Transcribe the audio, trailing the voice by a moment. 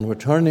We're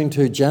turning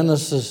to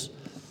Genesis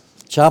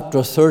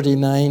chapter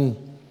 39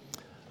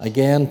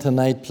 again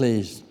tonight,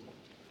 please.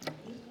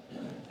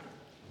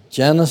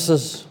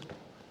 Genesis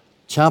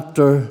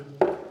chapter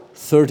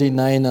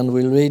 39, and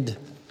we'll read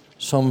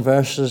some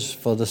verses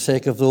for the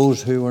sake of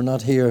those who were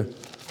not here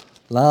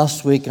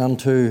last week, and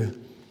to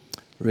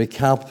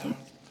recap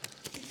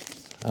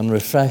and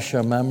refresh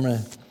our memory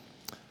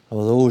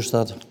of those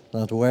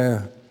that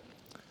were.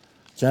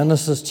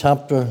 Genesis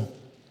chapter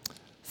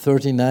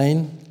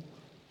 39.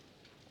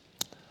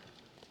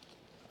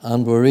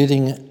 And we're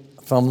reading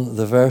from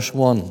the verse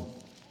 1.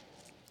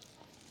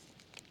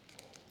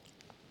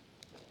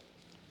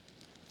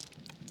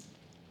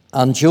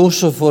 And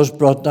Joseph was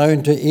brought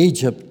down to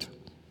Egypt,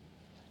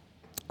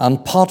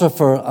 and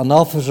Potiphar, an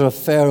officer of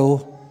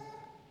Pharaoh,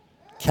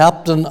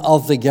 captain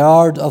of the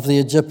guard of the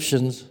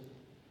Egyptians,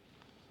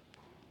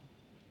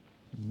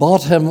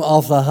 bought him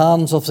of the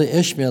hands of the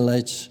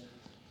Ishmaelites,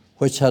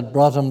 which had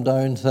brought him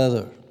down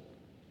thither.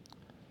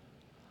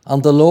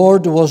 And the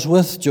Lord was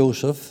with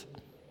Joseph,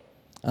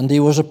 and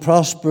he was a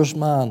prosperous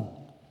man,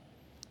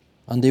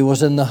 and he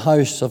was in the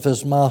house of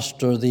his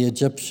master the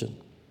Egyptian.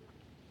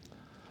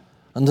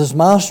 And his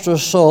master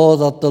saw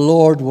that the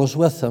Lord was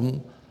with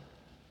him,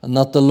 and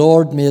that the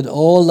Lord made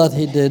all that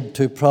he did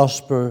to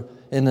prosper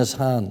in his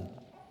hand.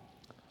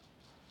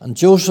 And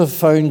Joseph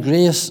found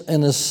grace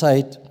in his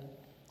sight,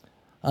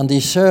 and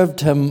he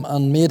served him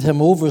and made him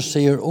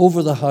overseer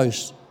over the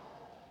house,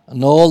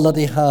 and all that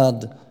he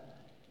had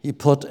he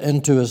put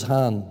into his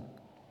hand.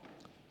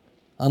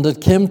 And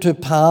it came to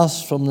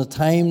pass from the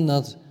time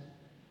that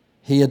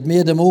he had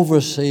made him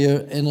overseer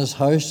in his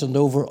house and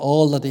over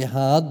all that he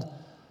had,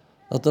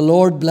 that the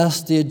Lord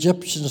blessed the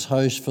Egyptian's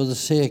house for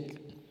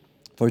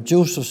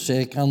Joseph's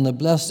sake, and the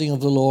blessing of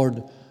the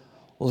Lord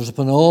was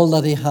upon all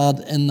that he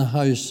had in the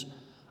house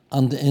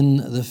and in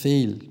the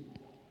field.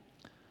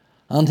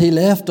 And he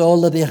left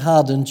all that he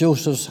had in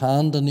Joseph's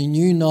hand, and he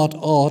knew not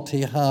aught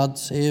he had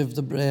save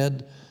the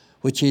bread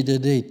which he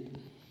did eat.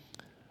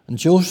 And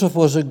Joseph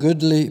was a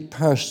goodly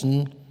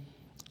person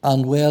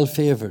and well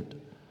favored.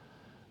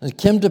 It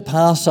came to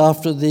pass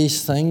after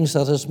these things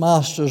that his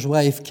master's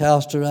wife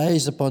cast her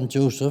eyes upon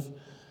Joseph,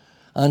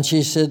 and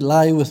she said,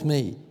 Lie with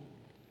me.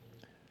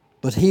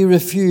 But he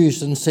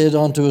refused and said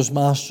unto his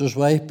master's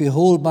wife,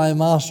 Behold, my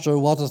master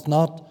wotteth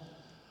not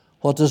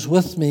what is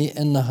with me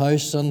in the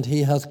house, and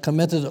he hath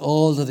committed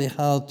all that he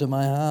hath to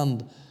my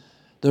hand.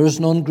 There is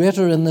none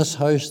greater in this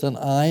house than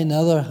I,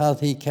 neither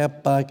hath he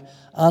kept back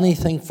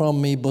anything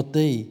from me but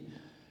thee,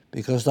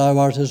 because thou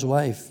art his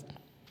wife.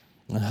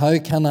 And how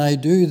can I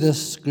do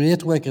this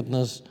great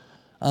wickedness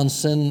and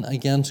sin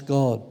against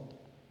God?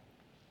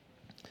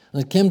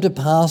 And it came to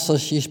pass,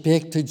 as she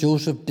spake to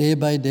Joseph day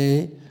by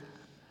day,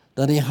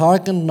 that he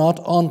hearkened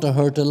not unto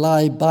her to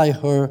lie by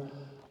her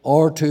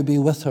or to be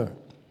with her.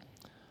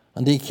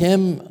 And it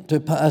came to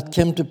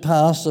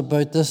pass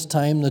about this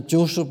time that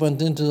Joseph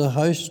went into the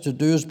house to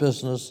do his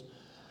business,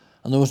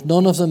 and there was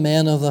none of the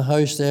men of the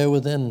house there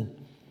within.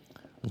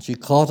 And she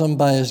caught him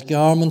by his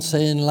garment,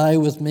 saying, Lie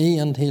with me.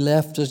 And he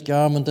left his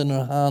garment in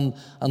her hand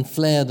and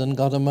fled and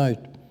got him out.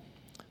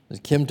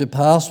 It came to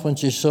pass, when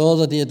she saw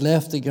that he had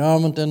left the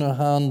garment in her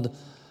hand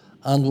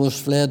and was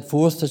fled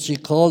forth, that she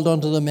called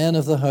unto the men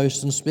of the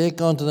house and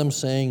spake unto them,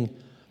 saying,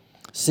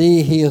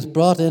 See, he hath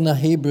brought in a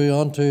Hebrew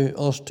unto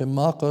us to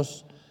mock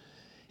us.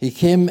 He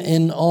came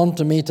in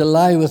unto me to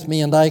lie with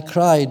me, and I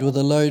cried with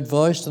a loud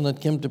voice. And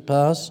it came to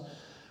pass,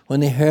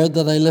 when he heard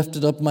that I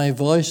lifted up my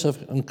voice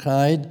and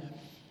cried,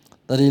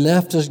 that he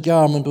left his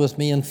garment with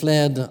me and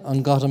fled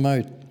and got him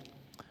out.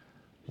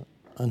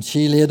 And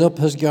she laid up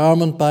his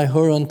garment by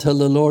her until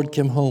the Lord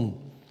came home.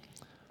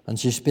 And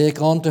she spake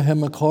unto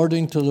him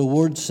according to the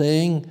word,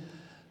 saying,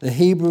 The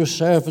Hebrew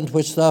servant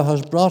which thou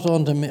hast brought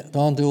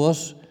unto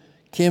us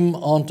came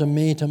unto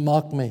me to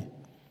mock me.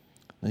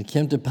 And it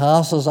came to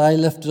pass, as I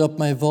lifted up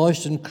my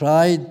voice and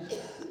cried,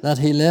 that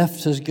he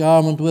left his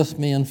garment with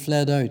me and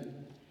fled out.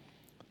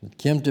 It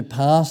came to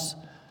pass,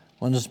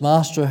 when his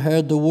master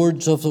heard the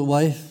words of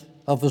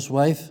his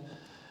wife,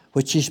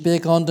 which she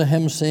spake unto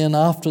him, saying,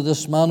 After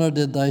this manner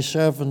did thy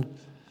servant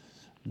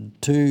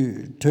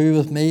do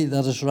with me,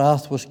 that his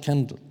wrath was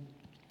kindled.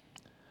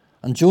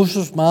 And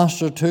Joseph's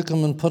master took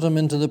him and put him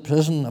into the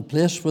prison, a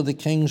place where the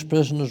king's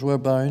prisoners were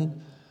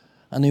bound,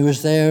 and he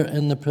was there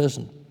in the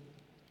prison.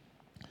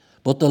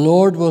 But the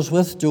Lord was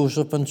with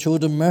Joseph, and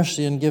showed him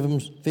mercy, and gave him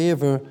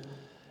favor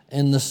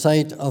in the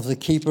sight of the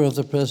keeper of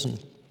the prison.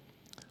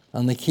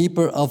 And the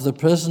keeper of the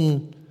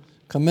prison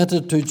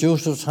committed to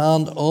Joseph's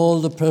hand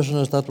all the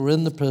prisoners that were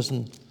in the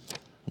prison,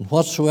 and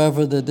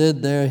whatsoever they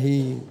did there,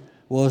 he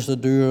was the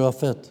doer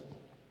of it.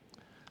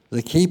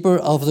 The keeper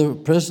of the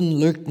prison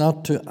looked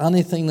not to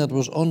anything that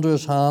was under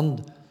his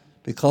hand,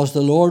 because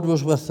the Lord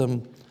was with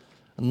him,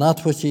 and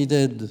that which he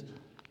did,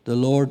 the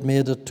Lord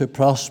made it to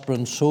prosper.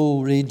 And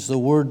so reads the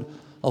word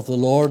of the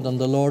Lord, and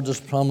the Lord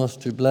has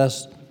promised to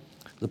bless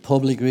the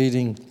public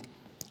reading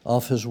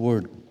of his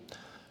word.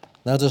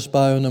 Let us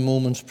bow in a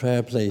moment's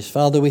prayer, please.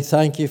 Father, we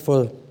thank you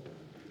for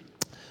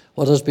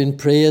what has been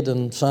prayed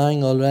and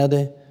sang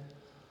already.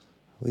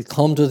 We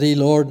come to Thee,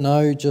 Lord,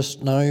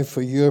 just now,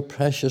 for Your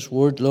precious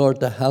word, Lord,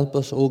 to help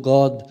us, O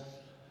God.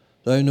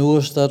 Thou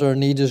knowest that our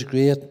need is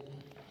great.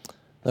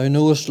 Thou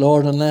knowest,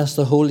 Lord, unless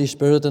the Holy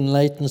Spirit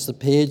enlightens the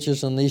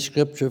pages in these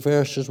scripture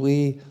verses,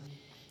 we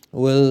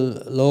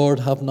will, Lord,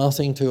 have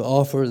nothing to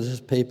offer this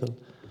people.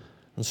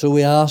 And so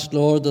we ask,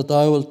 Lord, that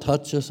Thou will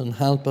touch us and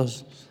help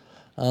us,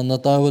 and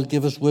that Thou will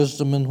give us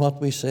wisdom in what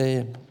we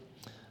say,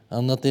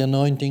 and that the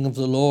anointing of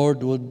the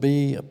Lord would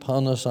be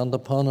upon us and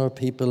upon our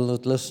people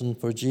that listen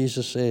for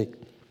Jesus' sake.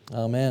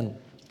 Amen.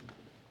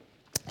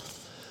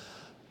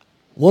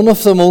 One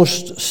of the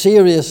most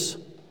serious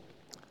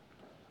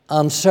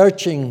and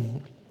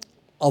searching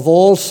of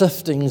all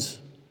siftings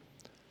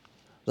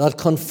that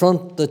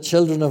confront the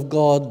children of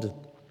God,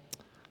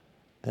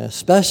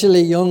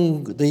 especially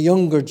the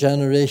younger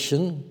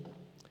generation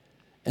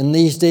in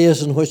these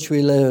days in which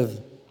we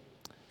live,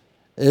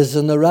 is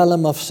in the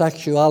realm of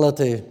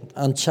sexuality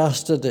and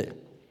chastity,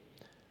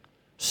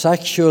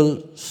 sexual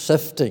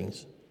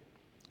siftings.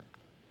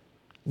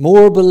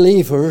 More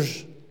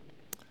believers,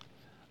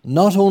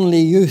 not only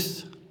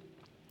youth,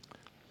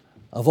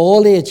 of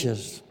all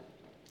ages,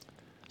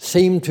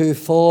 seem to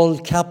fall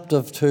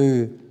captive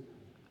to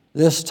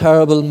this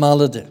terrible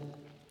malady.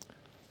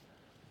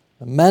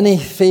 Many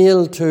have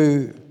failed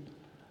to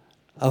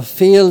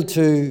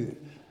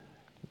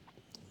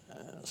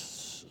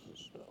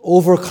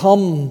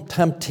overcome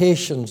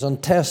temptations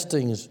and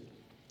testings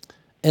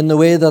in the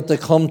way that they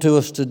come to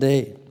us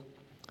today.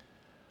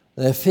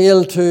 They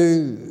fall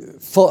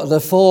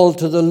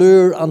to the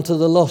lure and to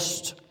the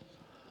lust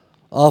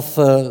of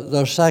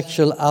their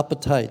sexual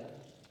appetite.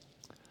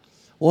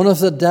 One of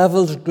the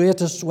devil's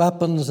greatest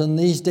weapons in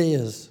these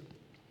days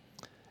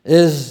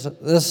is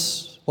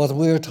this, what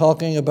we're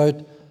talking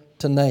about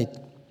tonight.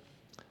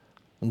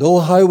 And oh,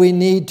 how we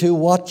need to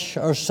watch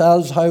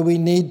ourselves, how we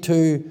need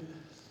to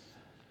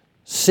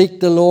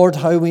seek the Lord,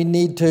 how we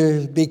need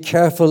to be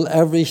careful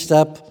every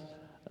step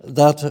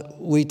that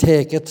we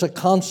take. It's a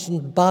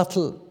constant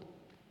battle,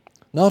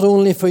 not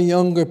only for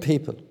younger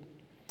people,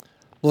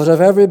 but if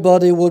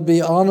everybody would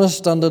be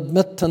honest and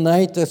admit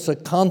tonight, it's a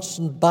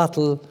constant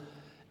battle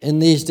in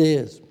these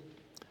days.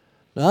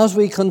 Now, as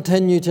we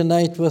continue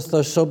tonight with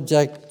our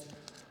subject,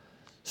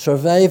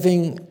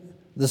 Surviving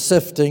the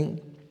Sifting,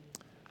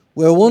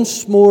 we're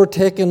once more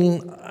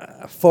taken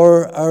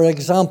for our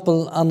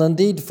example and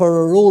indeed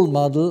for a role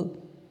model,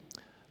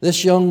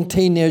 this young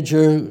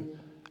teenager,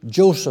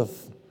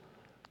 Joseph.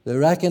 They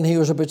reckon he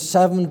was about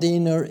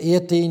 17 or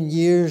 18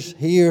 years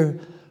here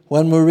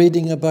when we're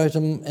reading about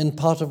him in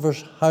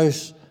Potiphar's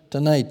house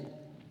tonight.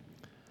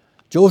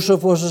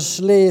 Joseph was a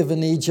slave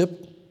in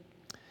Egypt.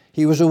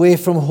 He was away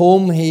from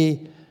home.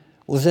 He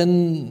was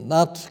in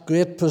that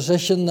great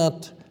position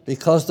that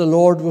because the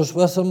Lord was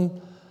with him,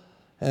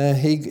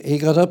 he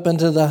got up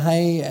into the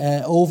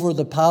high, over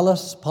the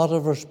palace,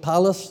 Potiphar's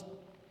palace.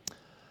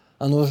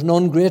 And there was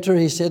none greater,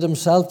 he said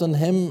himself, than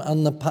him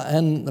in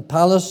the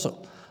palace,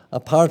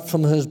 apart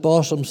from his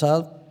boss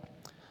himself.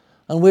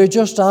 And we're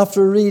just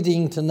after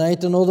reading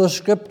tonight, and other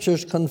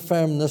scriptures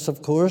confirm this,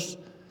 of course,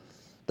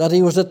 that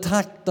he was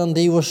attacked and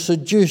he was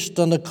seduced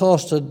and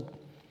accosted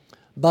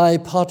by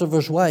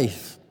Potiphar's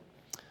wife.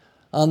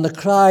 And the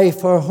cry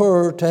for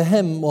her to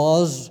him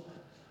was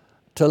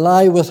to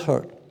lie with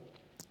her.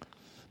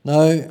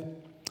 Now,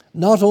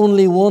 not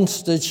only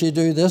once did she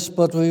do this,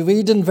 but we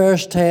read in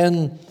verse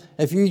 10,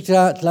 if you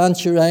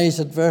glance your eyes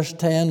at verse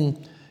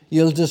 10,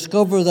 you'll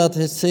discover that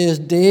it says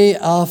day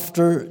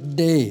after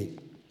day.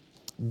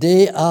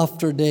 Day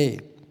after day.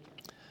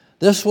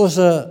 This was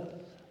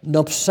an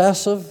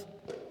obsessive,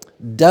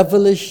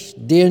 devilish,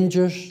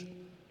 dangerous,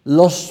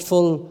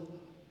 lustful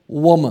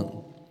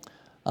woman.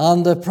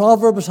 And the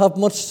Proverbs have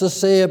much to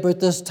say about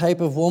this type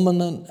of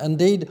woman, and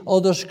indeed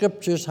other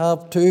scriptures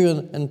have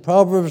too. In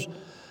Proverbs,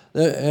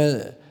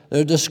 they're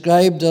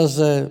described as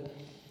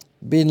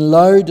being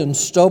loud and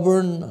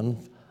stubborn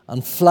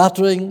and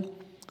flattering,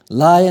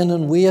 lying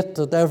in wait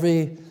at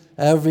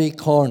every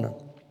corner.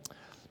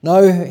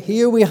 Now,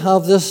 here we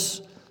have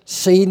this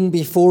scene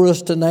before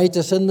us tonight.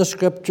 It's in the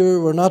scripture.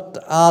 We're not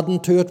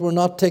adding to it. We're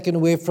not taking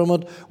away from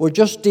it. We're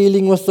just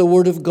dealing with the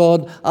Word of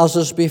God as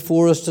is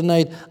before us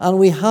tonight. And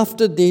we have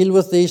to deal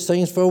with these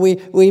things, for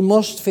we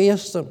must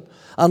face them.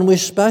 And we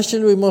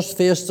must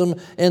face them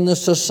in the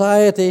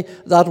society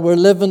that we're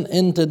living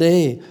in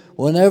today,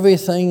 when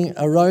everything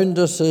around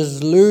us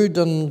is lewd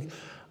and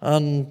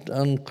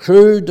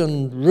crude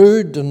and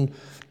rude. And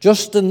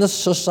just in this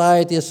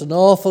society, it's an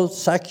awful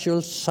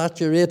sexual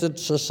saturated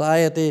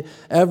society.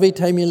 Every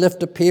time you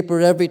lift a paper,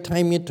 every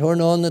time you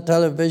turn on the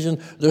television,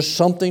 there's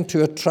something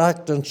to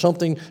attract and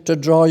something to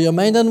draw your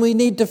mind. And we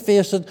need to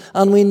face it,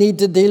 and we need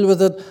to deal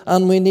with it,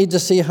 and we need to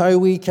see how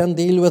we can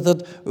deal with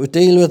it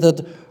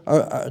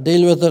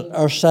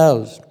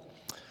ourselves.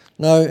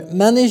 Now,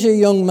 many's a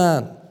young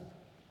man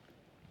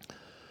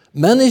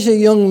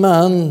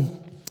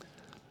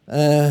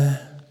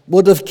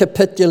would have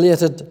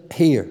capitulated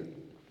here.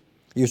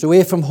 He was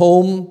away from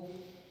home.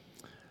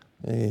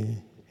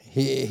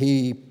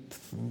 He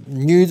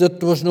knew that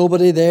there was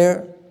nobody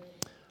there.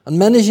 And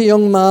many a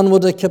young man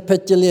would have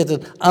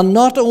capitulated. And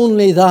not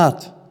only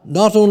that,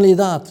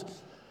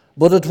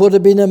 but it would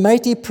have been a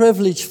mighty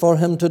privilege for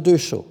him to do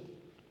so.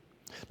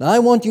 Now, I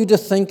want you to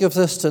think of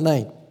this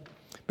tonight,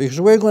 because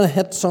we're going to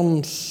hit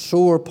some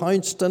sore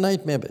points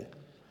tonight, maybe.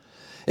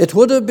 It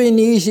would have been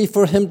easy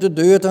for him to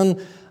do it, and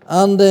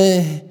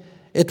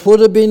it would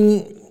have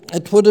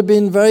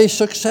been very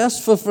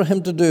successful for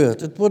him to do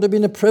it. It would have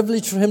been a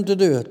privilege for him to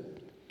do it.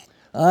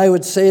 I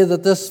would say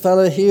that this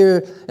fellow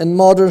here in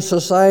modern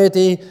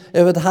society,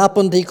 if it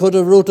happened, he could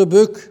have wrote a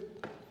book.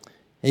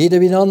 He'd have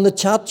been on the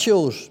chat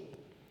shows.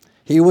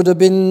 He would have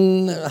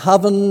been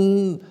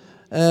having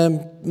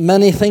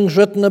many things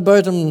written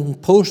about him,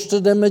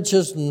 posted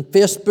images and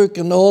Facebook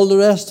and all the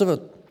rest of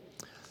it.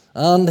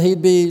 And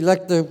he'd be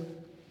like the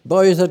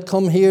boys that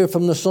come here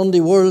from the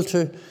Sunday World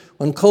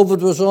when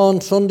COVID was on,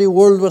 Sunday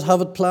World would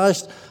have it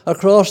plashed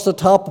across the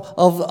top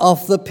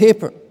of the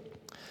paper.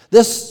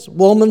 This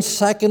woman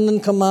second in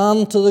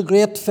command to the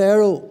great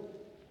Pharaoh.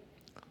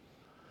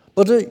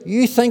 But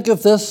you think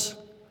of this.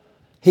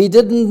 He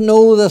didn't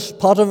know this.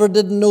 Potiphar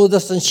didn't know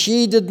this. And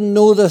she didn't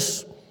know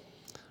this.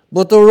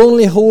 But they were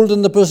only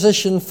holding the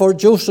position for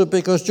Joseph,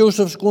 because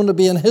Joseph's going to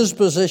be in his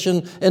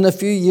position in a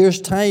few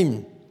years'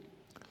 time.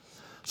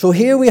 So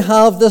here we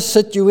have this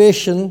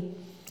situation.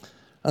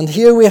 And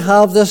here we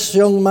have this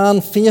young man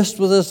faced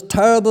with this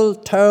terrible,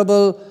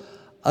 terrible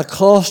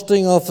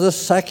accosting of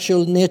this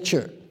sexual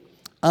nature.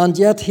 And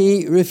yet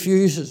he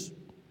refuses.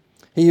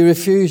 He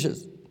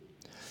refuses.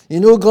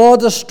 You know,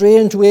 God has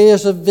strange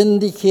ways of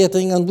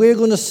vindicating, and we're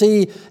going to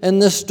see in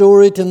this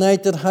story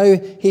tonight that how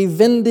he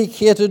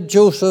vindicated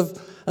Joseph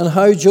and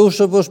how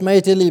Joseph was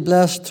mightily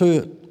blessed through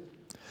it.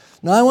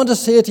 Now, I want to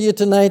say to you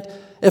tonight,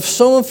 if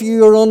some of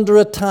you are under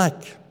attack,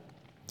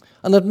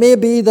 and it may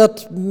be that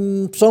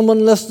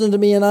someone listening to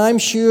me, and I'm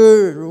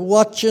sure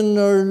watching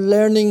or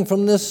learning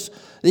from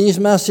these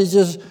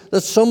messages,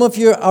 that some of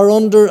you are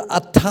under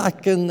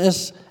attack in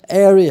this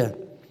area.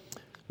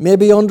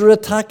 Maybe under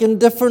attack in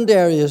different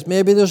areas.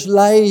 Maybe there's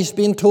lies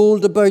being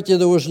told about you.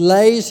 There was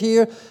lies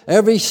here.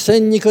 Every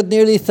sin you could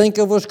nearly think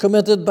of was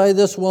committed by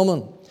this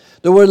woman.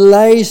 There were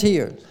lies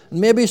here.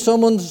 Maybe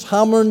someone's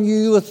hammering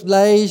you with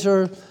lies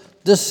or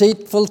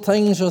deceitful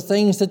things or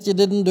things that you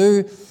didn't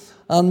do.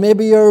 And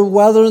maybe you're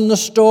weathering the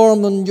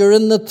storm and you're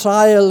in the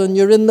trial and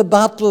you're in the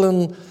battle,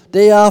 and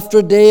day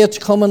after day it's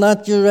coming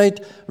at you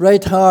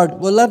right hard.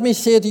 Well, let me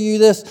say to you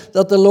this,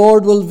 that the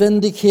Lord will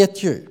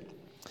vindicate you.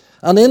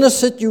 And in a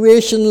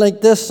situation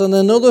like this and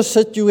in other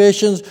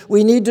situations,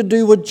 we need to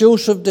do what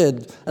Joseph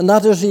did, and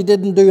that is he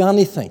didn't do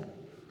anything.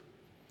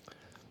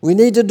 We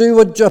need to do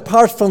what,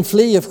 apart from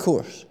flee, of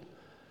course.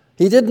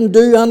 He didn't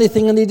do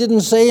anything and he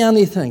didn't say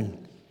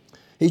anything.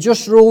 He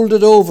just rolled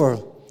it over.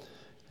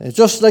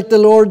 Just like the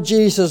Lord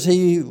Jesus,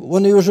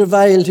 when he was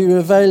reviled, he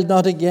reviled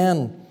not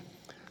again.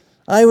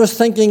 I was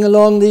thinking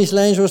along these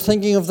lines, I was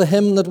thinking of the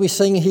hymn that we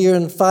sing here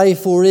in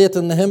 548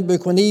 in the hymn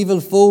book, when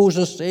evil foes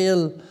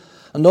assail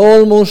and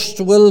almost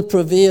will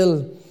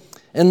prevail.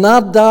 In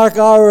that dark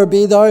hour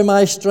be thou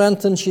my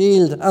strength and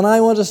shield. And I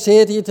want to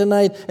say to you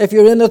tonight, if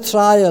you're in a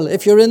trial,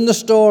 if you're in the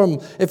storm,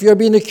 if you're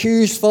being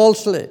accused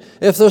falsely,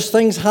 if there's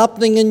things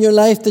happening in your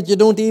life that you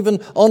don't even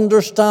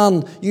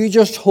understand, you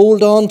just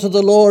hold on to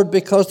the Lord,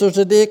 because there's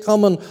a day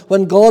coming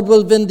when God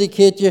will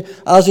vindicate you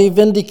as he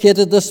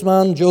vindicated this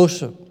man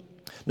Joseph.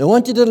 Now I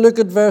want you to look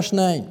at verse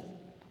 9.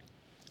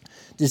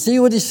 Do you see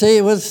what it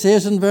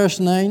says in verse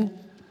 9?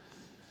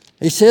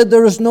 He said,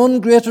 there is none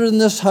greater in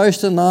this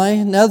house than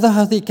I, neither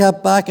hath he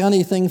kept back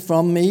anything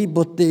from me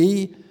but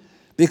thee,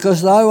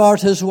 because thou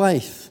art his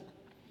wife.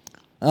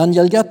 And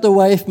you'll get the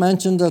wife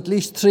mentioned at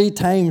least 3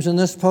 times in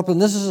this pulpit.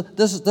 This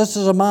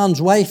is a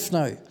man's wife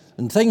now,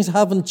 and things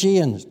haven't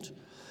changed.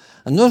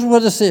 And this is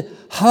what it says,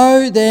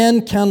 how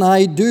then can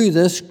I do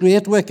this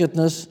great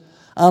wickedness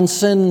and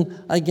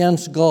sin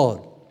against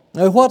God?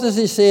 Now what is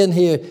he saying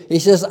here? He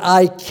says,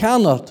 I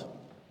cannot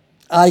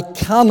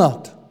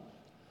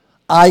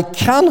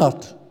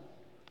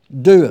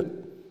do it.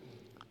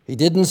 He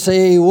didn't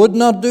say he would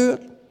not do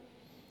it.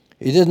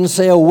 He didn't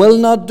say I will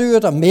not do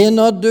it, I may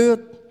not do it,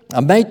 I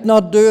might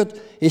not do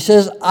it. He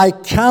says, I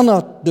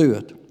cannot do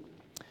it.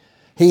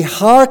 He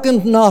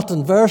hearkened not,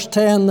 in verse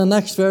 10, the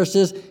next verse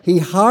is, he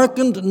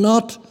hearkened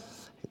not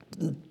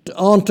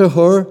unto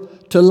her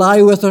to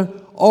lie with her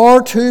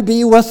or to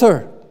be with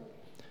her.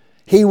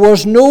 He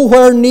was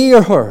nowhere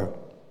near her.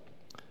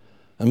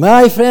 And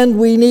my friend,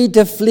 we need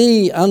to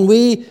flee, and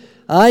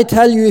I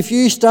tell you, if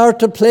you start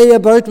to play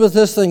about with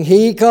this thing,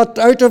 he got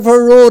out of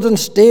her road and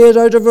stayed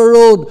out of her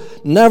road,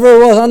 never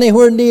was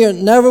anywhere near,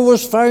 never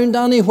was found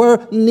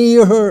anywhere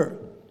near her.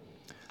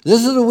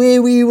 This is the way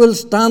we will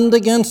stand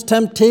against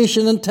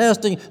temptation and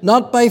testing,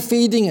 not by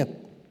feeding it.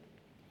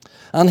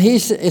 And it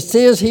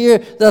says here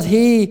that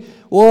he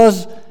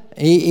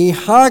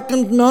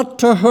hearkened not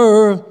to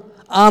her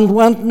and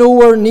went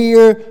nowhere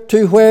near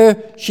to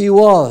where she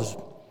was.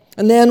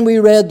 And then we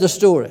read the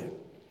story.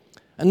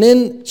 And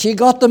then she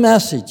got the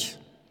message.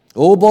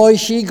 Oh boy,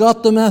 she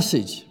got the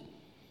message.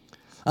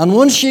 And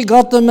once she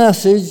got the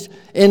message,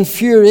 in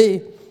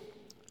fury,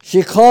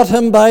 She caught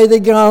him by the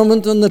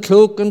garment and the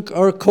cloak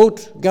or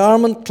coat,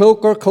 garment,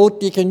 cloak, or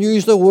coat, you can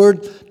use the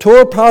word,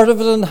 tore part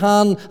of it in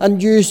hand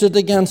and used it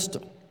against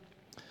him.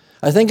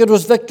 I think it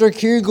was Victor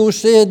Hugo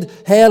said,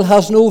 hell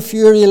has no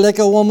fury like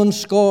a woman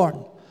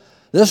scorned.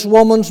 This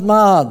woman's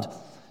mad.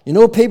 You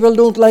know, people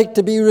don't like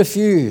to be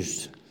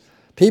refused.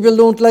 People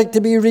don't like to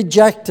be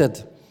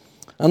rejected.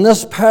 And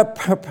this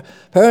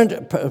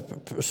parent,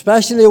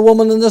 especially a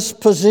woman in this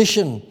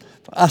position,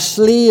 a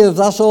slave,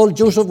 that's all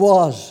Joseph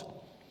was.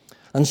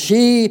 And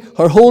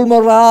her whole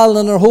morale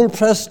and her whole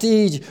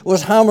prestige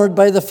was hammered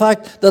by the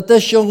fact that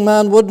this young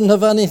man wouldn't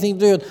have anything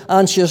to do with it.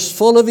 And she's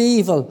full of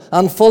evil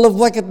and full of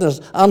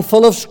wickedness and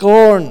full of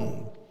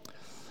scorn.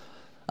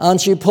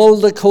 And she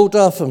pulled the coat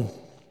off him.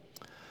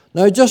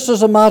 Now, just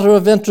as a matter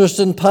of interest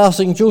in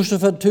passing,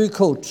 Joseph had 2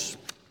 coats.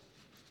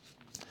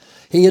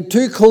 He had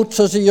 2 coats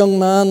as a young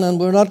man, and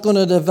we're not going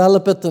to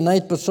develop it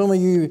tonight, but some of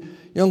you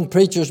young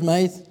preachers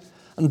might.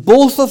 And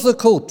both of the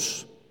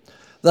coats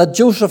that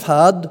Joseph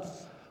had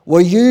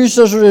were used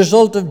as a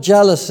result of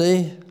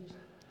jealousy,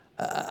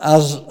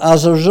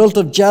 as a result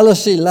of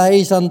jealousy,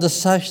 lies, and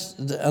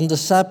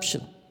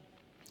deception.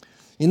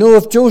 You know,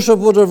 if Joseph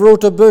would have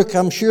wrote a book,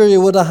 I'm sure he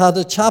would have had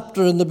a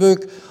chapter in the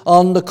book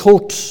on the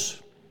coats.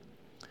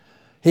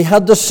 He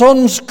had the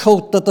son's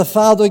coat that the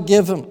father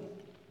gave him.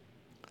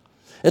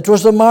 It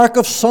was the mark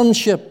of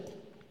sonship.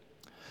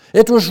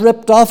 It was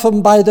ripped off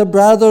him by the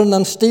brethren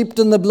and steeped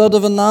in the blood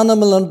of an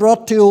animal and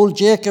brought to old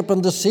Jacob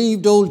and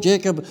deceived old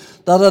Jacob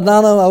that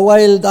a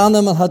wild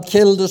animal had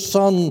killed his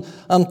son.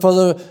 And for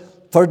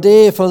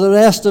the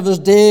rest of his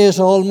days,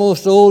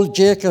 almost, old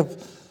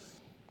Jacob,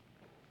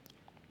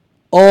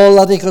 all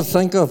that he could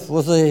think of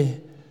was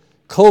a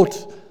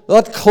coat.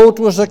 That coat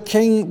was a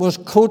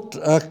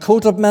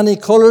coat of many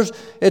colors.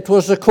 It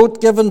was a coat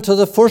given to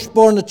the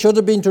firstborn. It should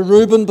have been to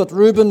Reuben, but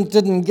Reuben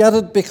didn't get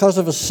it because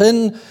of his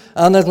sin,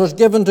 and it was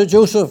given to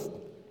Joseph.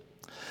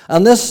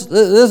 And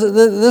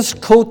this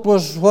coat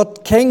was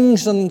what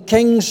kings and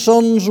kings'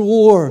 sons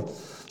wore.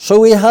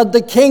 So he had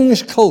the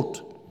king's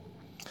coat.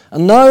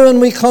 And now when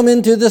we come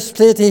into this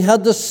plate, he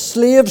had the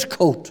slave's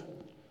coat.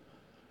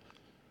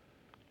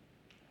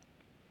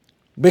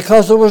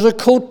 Because there was a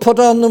coat put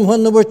on them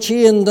when they were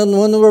chained and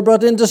when they were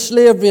brought into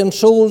slavery and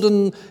sold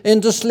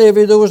into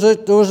slavery. There was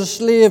a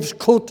slave's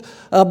coat,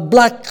 a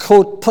black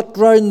coat put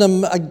round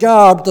them, a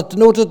garb that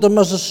denoted them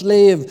as a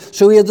slave.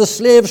 So he had the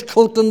slave's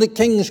coat and the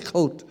king's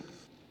coat.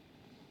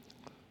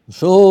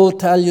 So I'll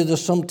tell you,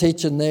 there's some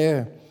teaching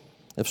there.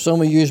 If some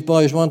of you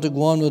boys want to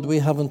go on with it, we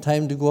haven't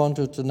time to go on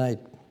to it tonight.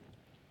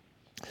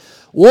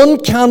 One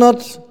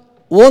cannot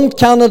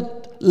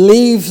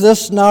leave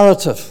this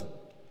narrative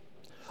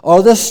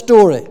or this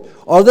story,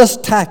 or this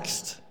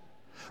text,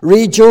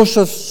 read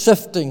Joseph's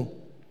sifting,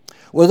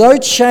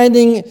 without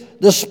shining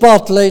the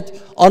spotlight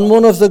on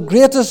one of the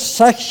greatest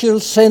sexual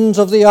sins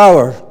of the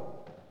hour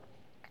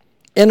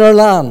in our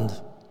land,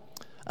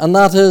 and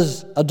that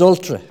is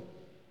adultery.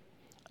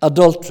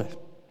 Adultery.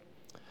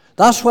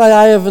 That's why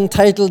I have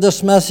entitled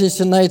this message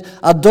tonight,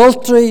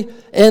 Adultery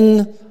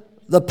in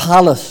the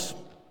Palace.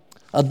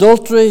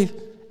 Adultery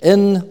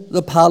in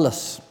the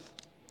Palace.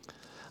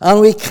 And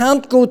we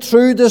can't go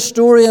through this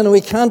story and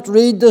we can't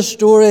read this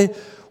story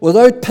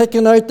without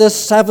picking out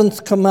this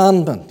 7th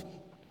commandment.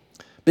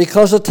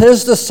 Because it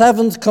is the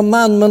 7th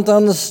commandment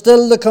and it's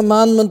still the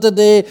commandment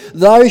today,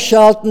 thou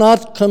shalt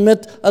not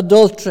commit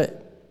adultery.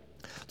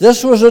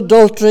 This was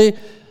adultery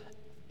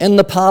in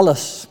the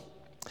palace.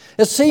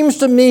 It seems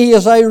to me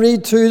as I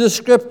read through the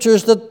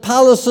scriptures that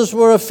palaces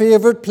were a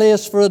favourite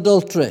place for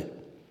adultery.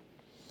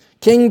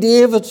 King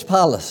David's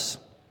palace,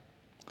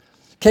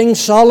 King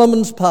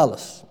Solomon's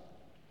palace,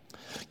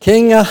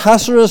 King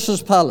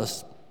Ahasuerus'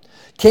 palace,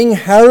 King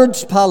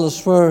Herod's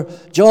palace where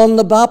John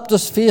the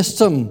Baptist faced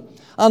him,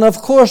 and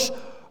of course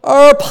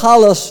our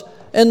palace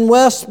in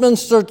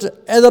Westminster,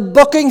 the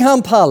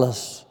Buckingham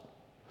Palace.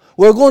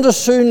 We're going to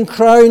soon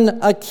crown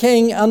a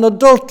king, an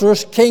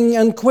adulterous king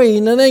and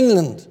queen in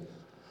England.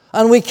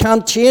 And we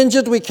can't change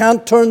it, we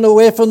can't turn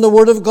away from the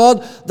Word of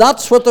God.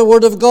 That's what the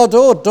Word of God,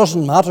 it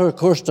doesn't matter of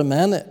course to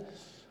many.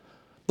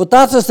 But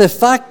that is the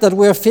fact that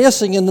we're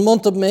facing in the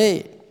month of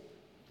May.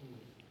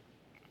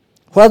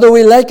 Whether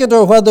we like it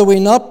or whether we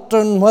not,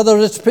 and whether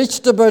it's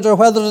preached about or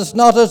whether it's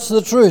not, it's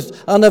the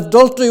truth. And if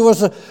adultery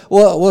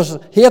was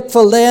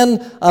hateful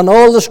then, and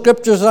all the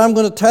scriptures I'm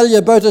going to tell you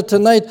about it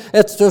tonight,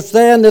 it's just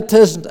then, it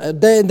is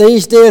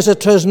these days,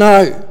 it is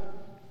now.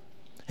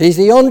 He's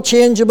the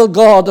unchangeable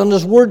God, and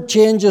His Word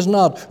changes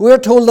not. We're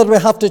told that we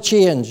have to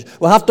change.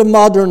 We have to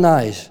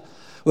modernize.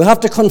 We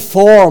have to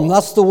conform.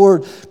 That's the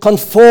word.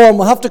 Conform.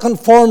 We have to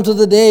conform to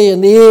the day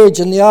and the age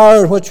and the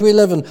hour in which we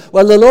live in.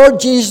 Well, the Lord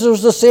Jesus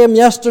was the same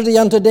yesterday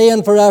and today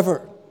and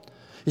forever.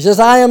 He says,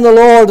 I am the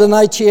Lord and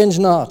I change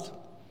not.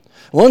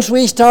 Once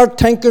we start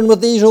tinkering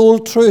with these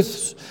old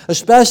truths,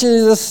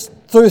 especially this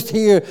truth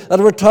here that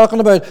we're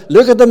talking about,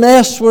 look at the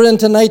mess we're in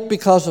tonight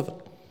because of it.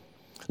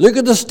 Look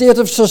at the state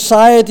of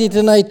society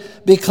tonight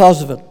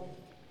because of it.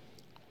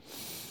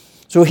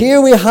 So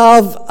here we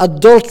have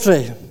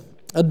adultery.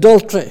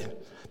 Adultery.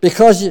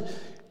 Because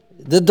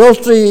The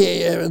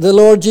adultery, the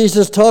Lord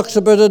Jesus talks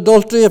about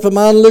adultery. If a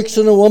man looks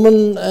at a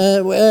woman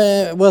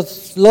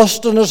with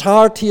lust in his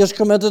heart, he has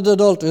committed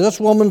adultery. This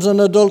woman's an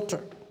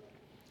adulterer.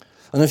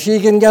 And if she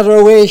can get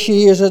her way,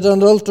 she is an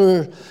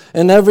adulterer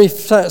in every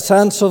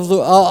sense of the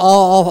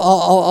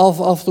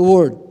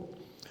word.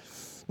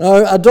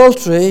 Now,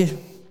 adultery,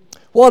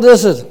 what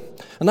is it?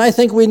 And I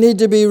think we need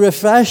to be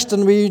refreshed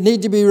and we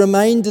need to be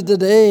reminded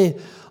today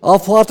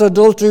of what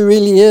adultery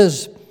really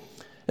is.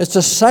 It's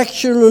a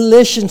sexual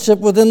relationship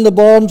within the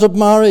bonds of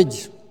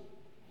marriage.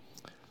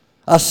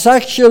 A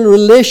sexual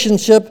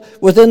relationship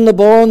within the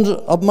bonds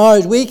of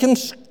marriage. We can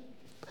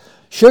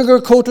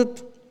sugarcoat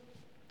it.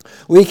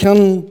 We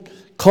can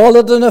call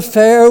it an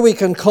affair. We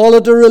can call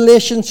it a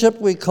relationship.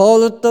 We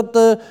call it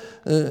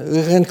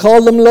we can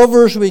call them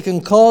lovers. We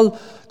can call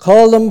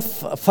them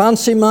a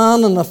fancy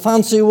man and a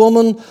fancy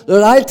woman.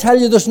 I tell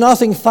you, there's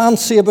nothing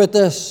fancy about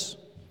this.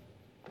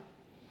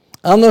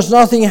 And there's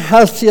nothing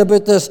healthy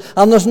about this.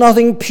 And there's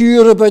nothing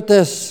pure about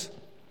this.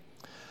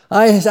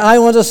 I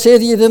want to say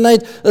to you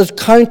tonight that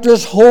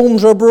countless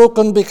homes are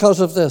broken because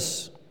of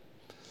this.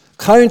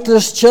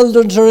 Countless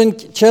children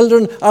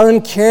are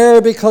in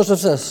care because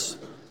of this.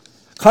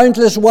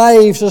 Countless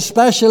wives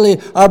especially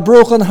are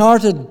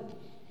broken-hearted,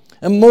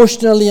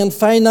 emotionally and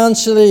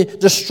financially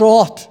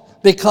distraught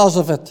because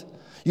of it.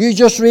 You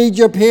just read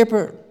your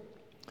paper.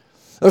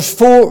 There's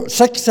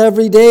 6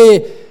 every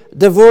day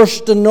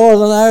divorced in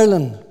Northern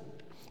Ireland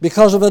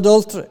because of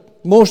adultery.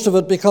 Most of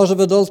it because of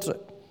adultery.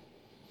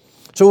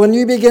 So when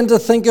you begin to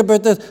think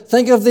about that,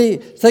 think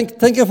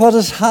of what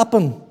has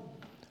happened.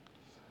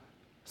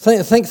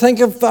 Think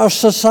of our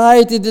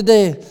society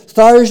today.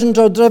 Thousands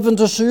are driven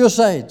to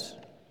suicide.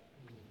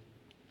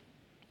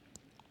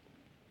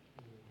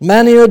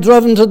 Many are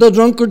driven to the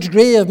drunkard's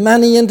grave.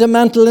 Many into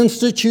mental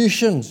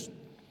institutions.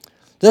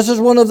 This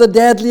is one of the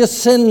deadliest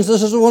sins.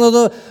 This is one of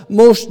the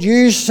most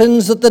used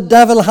sins that the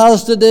devil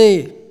has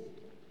today.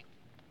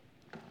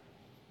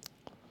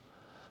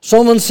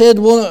 Someone said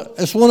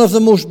it's one of the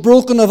most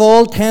broken of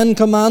all 10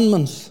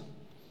 commandments.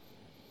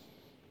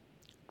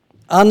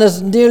 And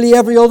as nearly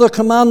every other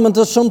commandment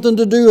has something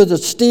to do with it.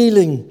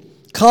 Stealing,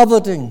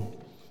 coveting,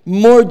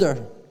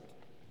 murder.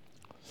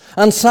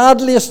 And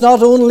sadly, it's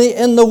not only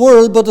in the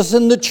world, but it's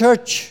in the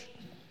church.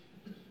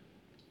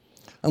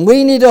 And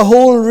we need a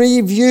whole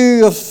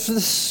review of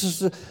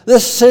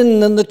this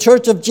sin in the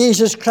church of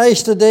Jesus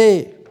Christ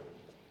today.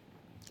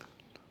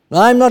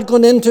 Now, I'm not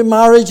going into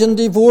marriage and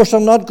divorce.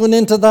 I'm not going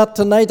into that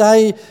tonight.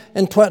 I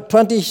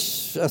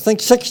think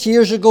 6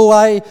 years ago,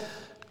 I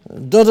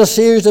did a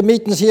series of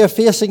meetings here,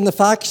 Facing the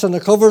Facts, and I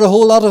covered a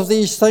whole lot of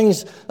these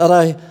things that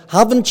I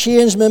haven't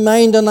changed my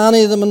mind on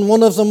any of them, and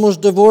one of them was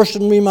divorce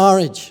and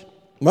remarriage.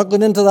 I'm not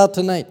going into that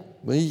tonight.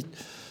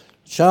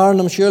 Sharon,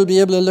 I'm sure, will be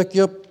able to look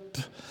you up.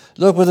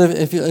 Look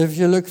if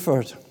you look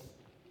for it.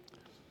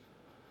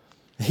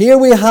 Here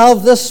we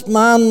have this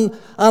man,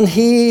 and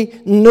he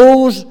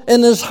knows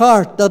in his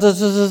heart that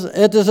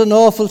it is an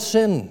awful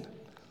sin.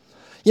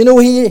 You know,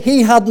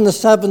 he hadn't the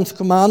 7th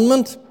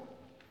commandment.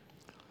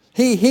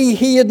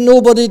 He had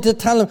nobody to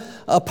tell him,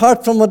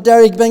 apart from what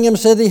Derek Bingham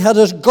said. He had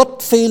his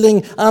gut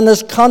feeling and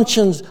his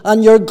conscience.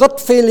 And your gut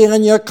feeling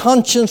and your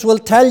conscience will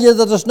tell you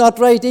that it's not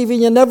right,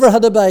 even you never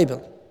had a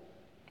Bible.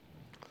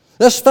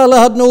 This fellow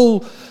had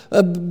no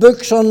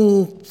books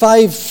on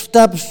 5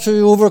 steps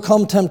to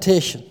overcome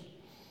temptation.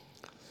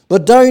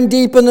 But down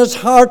deep in his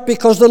heart,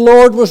 because the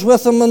Lord was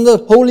with him and the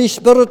Holy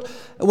Spirit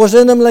was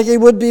in him like he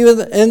would be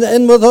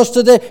in with us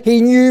today,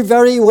 he knew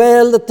very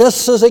well that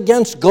this is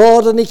against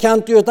God and he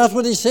can't do it. That's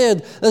what he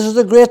said. This is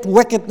a great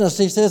wickedness,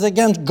 he says,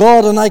 against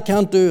God, and I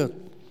can't do it.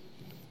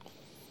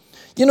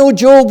 You know,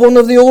 Job, one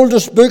of the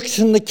oldest books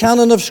in the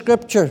canon of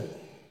Scripture.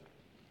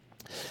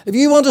 If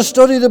you want to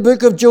study the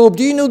book of Job,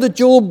 do you know that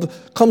Job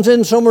comes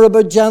in somewhere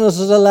about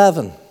Genesis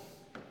 11?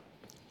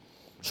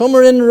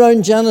 Somewhere in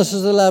around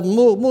Genesis 11,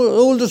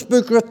 oldest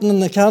book written in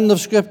the canon of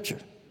Scripture.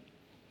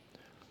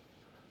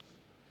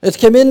 It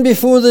came in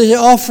before the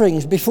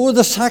offerings, before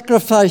the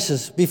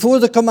sacrifices, before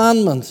the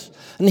commandments.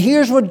 And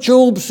here's what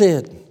Job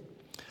said.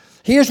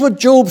 Here's what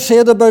Job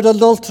said about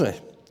adultery.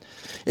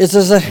 It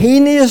is a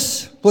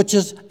heinous, which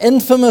is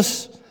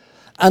infamous,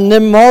 and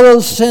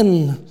immoral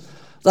sin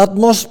that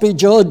must be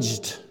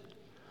judged.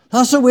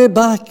 That's the way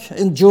back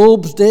in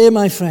Job's day,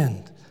 my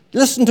friend.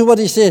 Listen to what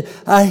he said.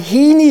 A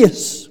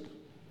heinous.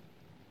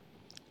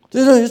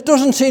 It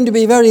doesn't seem to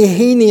be very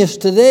heinous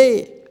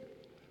today.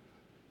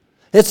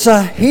 It's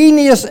a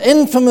heinous,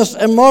 infamous,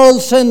 immoral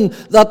sin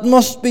that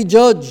must be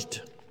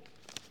judged.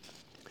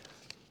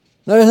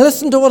 Now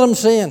listen to what I'm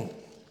saying.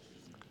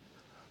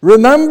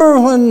 Remember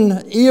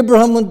when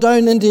Abraham went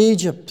down into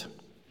Egypt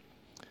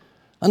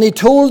and he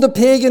told the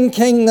pagan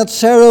king that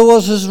Sarah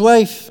was his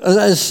wife,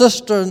 his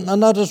sister, and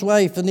not his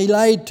wife, and he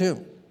lied to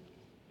him.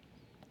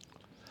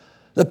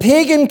 The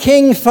pagan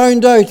king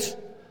found out.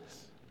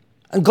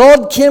 And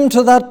God came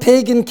to that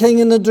pagan king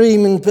in a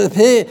dream,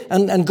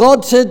 and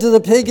God said to the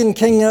pagan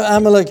king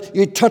Amalek,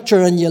 you touch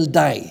her and you'll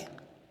die.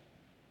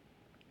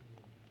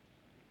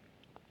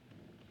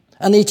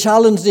 And he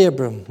challenged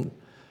Abram.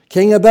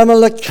 King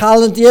Abimelech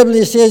called Abel,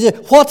 he says,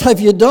 what have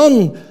you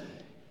done?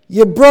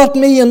 You brought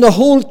me and the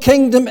whole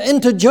kingdom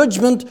into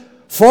judgment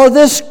for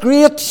this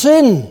great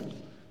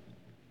sin.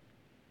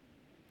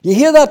 You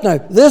hear that now?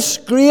 This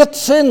great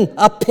sin.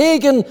 A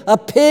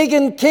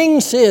pagan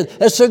king said,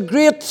 it's a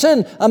great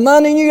sin. A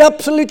man who knew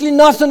absolutely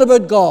nothing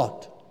about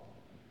God.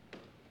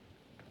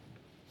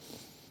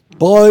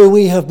 Boy,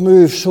 we have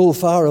moved so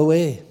far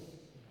away.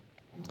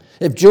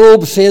 If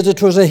Job said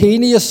it was a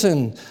heinous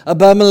sin,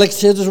 Abimelech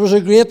said it was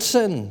a great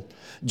sin.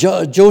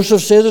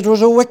 Joseph said it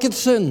was a wicked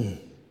sin.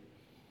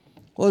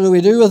 What do we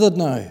do with it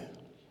now?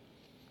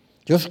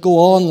 Just go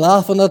on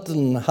laughing at it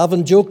and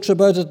having jokes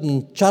about it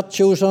and chat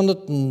shows on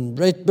it and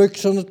write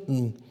books on it.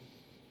 And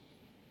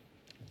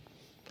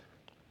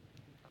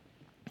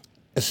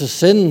it's a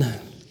sin.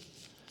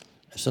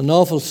 It's an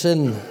awful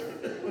sin.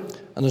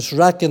 And it's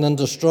wrecking and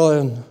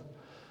destroying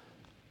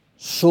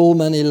so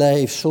many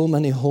lives, so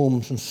many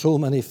homes, and so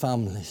many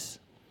families.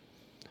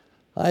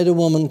 I had a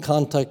woman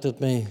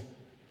contacted me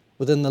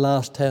within the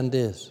last 10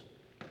 days.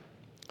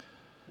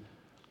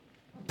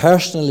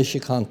 Personally,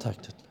 she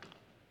contacted.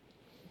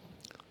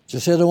 She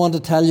said, I want to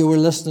tell you we're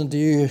listening to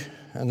you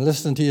and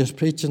listening to you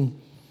preaching.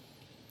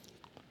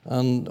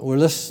 And we're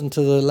listening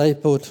to the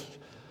lifeboat.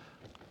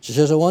 She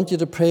says, I want you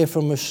to pray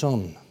for my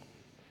son.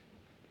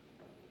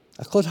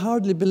 I could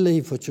hardly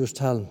believe what she was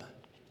telling me.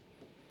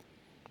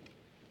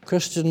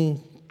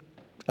 Christian,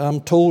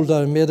 I'm told,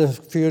 I made a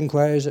few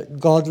inquiries, a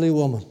godly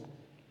woman.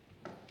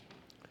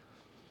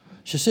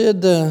 She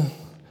said,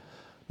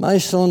 my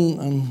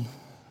son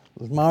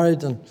was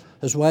married and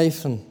his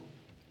wife and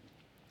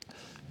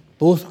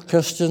both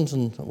Christians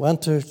and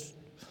went to a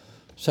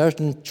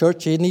certain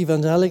church, an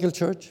evangelical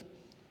church.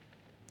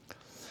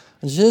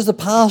 And she says the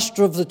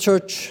pastor of the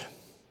church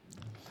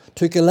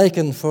took a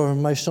liking for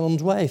my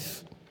son's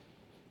wife.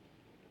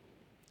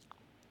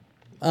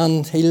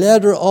 And he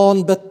led her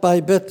on bit by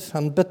bit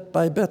and bit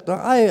by bit.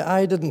 Now,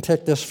 I didn't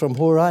take this from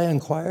her. I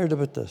inquired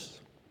about this,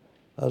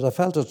 as I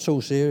felt it so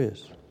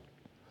serious.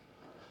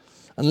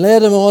 And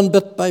led him on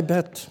bit by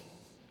bit,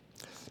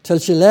 till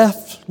she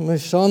left my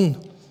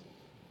son.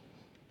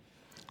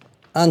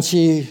 And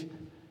she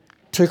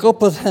took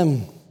up with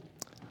him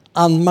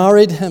and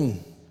married him.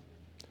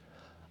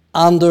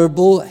 And they're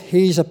both,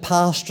 he's a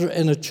pastor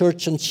in a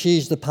church and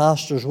she's the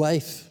pastor's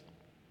wife.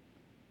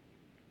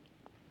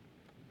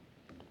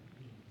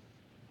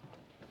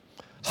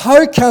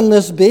 How can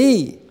this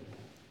be?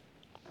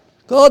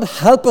 God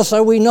help us,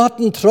 are we not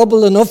in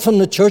trouble enough in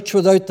the church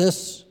without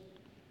this?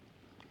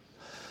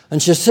 And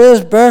she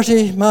says,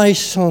 Bertie, my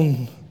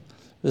son,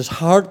 is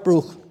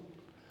heartbroken.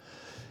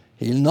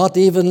 He'll not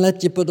even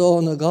let you put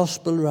on a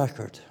gospel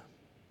record.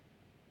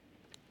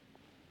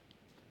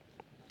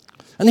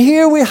 And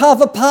here we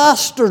have a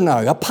pastor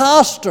now, a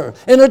pastor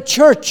in a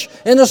church,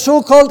 in a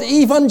so-called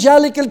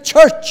evangelical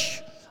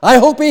church. I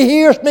hope he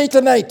hears me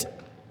tonight.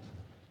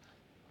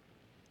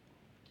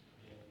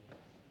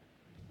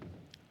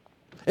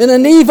 In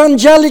an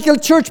evangelical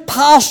church,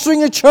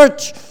 pastoring a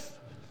church.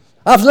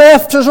 I've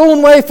left his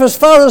own wife as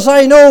far as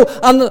I know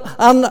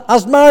and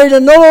has married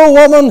another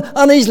woman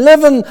and he's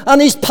living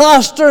and he's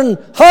pastoring.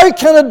 How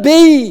can it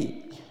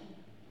be?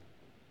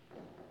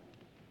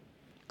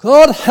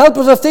 God help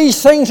us if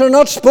these things are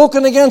not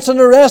spoken against and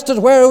arrested.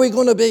 Where are we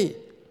going to be?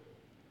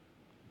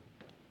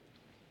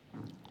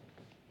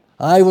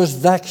 I was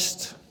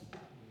vexed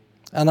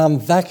and I'm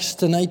vexed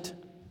tonight.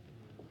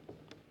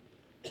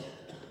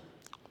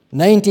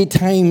 90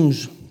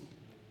 times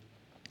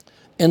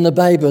in the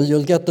Bible,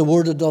 you'll get the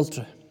word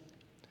adultery.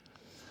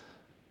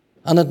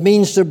 And it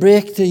means to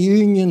break the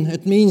union.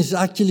 It means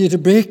actually to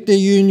break the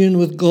union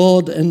with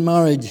God in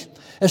marriage.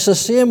 It's the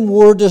same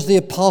word as the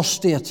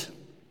apostate.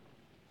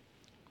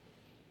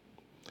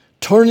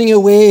 Turning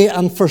away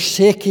and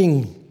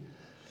forsaking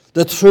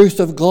the truth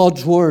of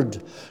God's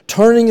word.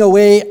 Turning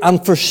away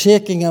and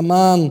forsaking a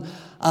man,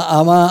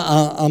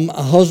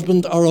 a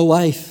husband or a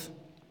wife.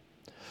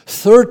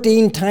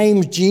 13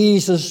 times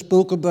Jesus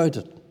spoke about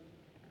it.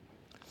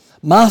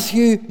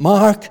 Matthew,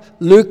 Mark,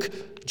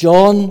 Luke,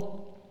 John,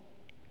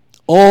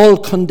 all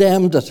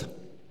condemned it.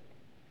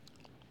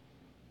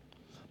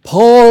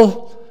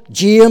 Paul,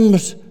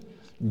 James,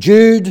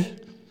 Jude,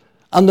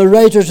 and the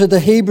writers of the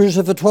Hebrews,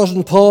 if it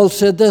wasn't Paul,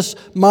 said this: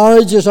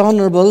 marriage is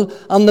honourable,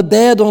 and the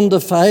bed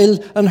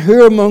undefiled, and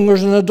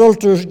whoremongers and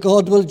adulterers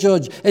God will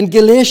judge. In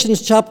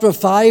Galatians chapter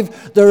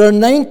 5, there are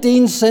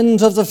 19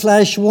 sins of the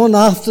flesh, one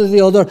after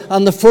the other,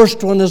 and the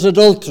first one is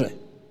adultery.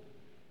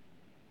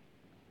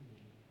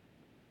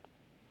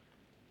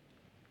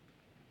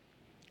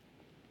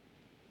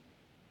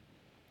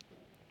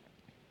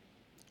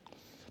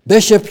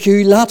 Bishop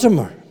Hugh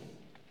Latimer,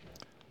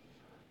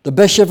 the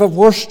Bishop of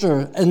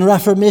Worcester in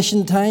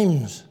Reformation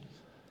times,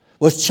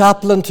 was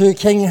chaplain to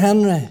King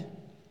Henry,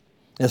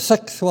 the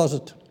sixth was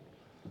it?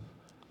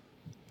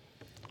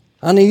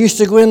 And he used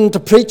to go in to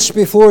preach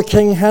before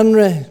King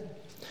Henry.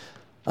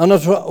 And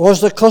it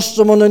was the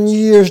custom on a New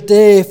Year's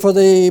Day for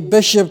the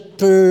bishop,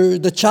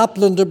 the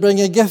chaplain, to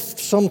bring a gift.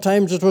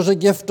 Sometimes it was a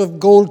gift of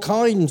gold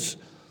coins.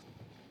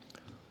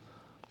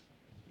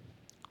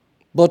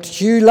 But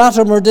Hugh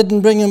Latimer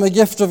didn't bring him a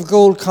gift of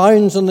gold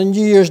coins on the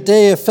New Year's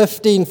Day of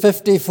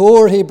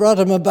 1554. He brought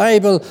him a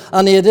Bible,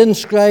 and he had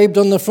inscribed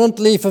on the front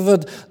leaf of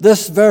it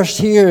this verse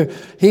here,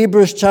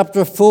 Hebrews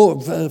chapter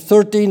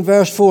 13,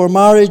 verse 4.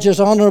 Marriage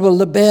is honourable,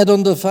 the bed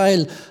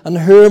undefiled, and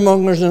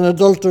whoremongers and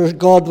adulterers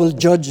God will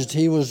judge it.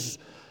 He was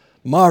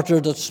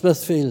martyred at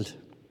Smithfield.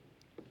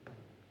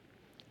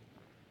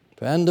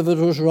 The end of it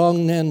was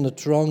wrong then,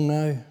 it's wrong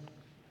now.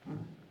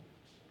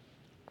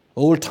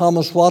 Old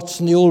Thomas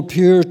Watson, the old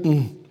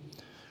Puritan.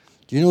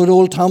 Do you know what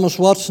old Thomas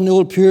Watson, the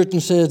old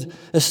Puritan, said?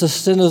 It's the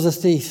sin of the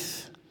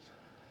thief,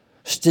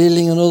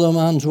 stealing another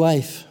man's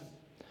wife.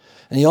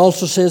 And he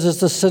also says it's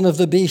the sin of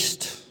the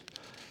beast,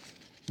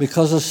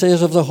 because it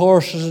says of the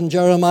horses in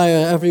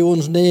Jeremiah,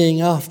 everyone's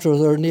neighing after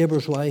their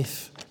neighbour's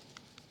wife.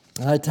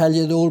 And I tell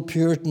you, the old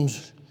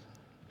Puritans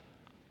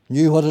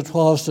knew what it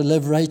was to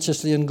live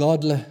righteously and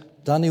godly.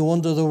 It's any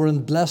wonder they were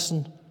in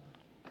blessing.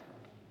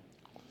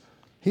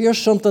 Here's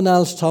something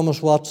else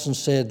Thomas Watson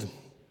said,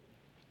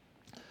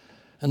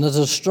 and it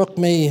has struck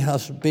me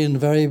as being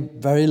very,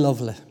 very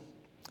lovely.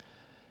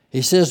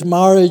 He says,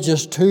 marriage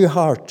is two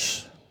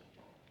hearts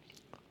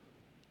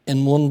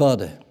in one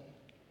body.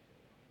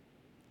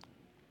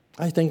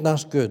 I think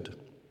that's good.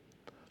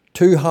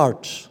 Two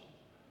hearts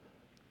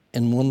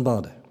in one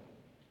body.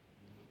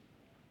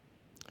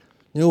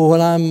 You know,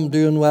 when I'm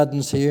doing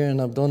weddings here,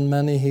 and I've done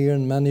many here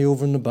and many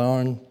over in the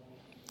barn,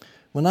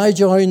 when I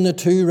join the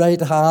two right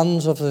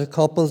hands of the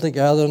couple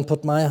together and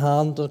put my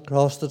hand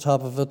across the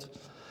top of it,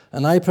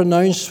 and I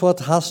pronounce what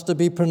has to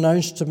be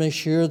pronounced to make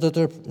sure that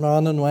they're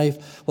man and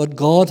wife, what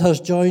God has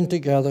joined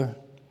together,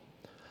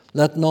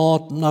 let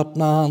not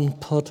man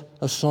put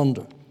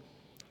asunder.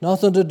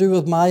 Nothing to do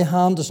with my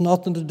hand, it's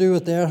nothing to do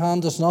with their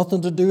hand, it's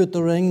nothing to do with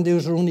the ring,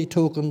 those are only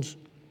tokens.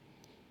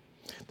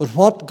 But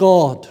what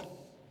God,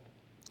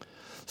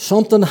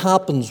 something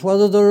happens,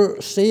 whether they're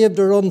saved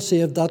or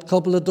unsaved, that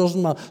couple, it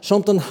doesn't matter.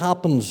 Something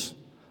happens.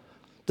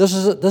 This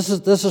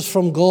is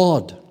from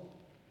God.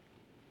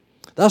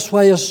 That's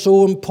why it's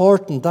so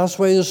important. That's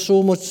why there's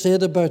so much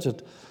said about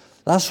it.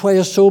 That's why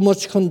it's so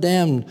much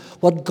condemned.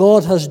 What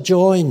God has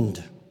joined.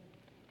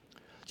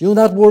 Do you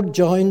know that word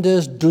joined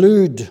is?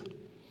 Glued,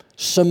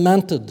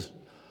 cemented,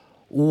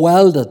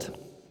 welded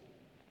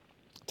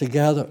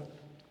together.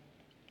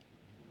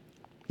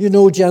 You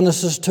know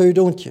Genesis 2,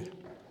 don't you?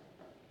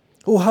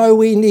 Oh, how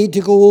we need to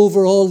go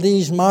over all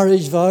these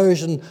marriage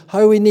vows and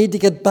how we need to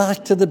get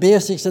back to the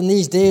basics in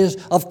these days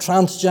of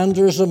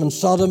transgenderism and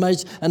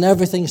sodomites, and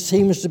everything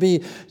seems to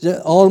be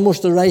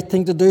almost the right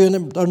thing to do,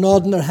 and they're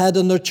nodding their head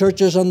in their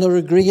churches and they're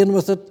agreeing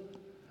with it.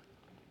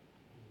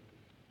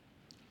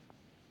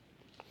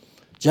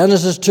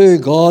 Genesis 2,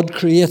 God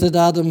created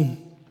Adam,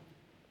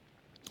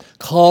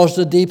 caused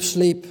a deep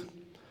sleep,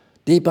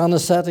 deep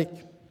anesthetic.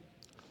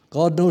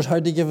 God knows how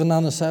to give an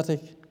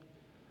anesthetic.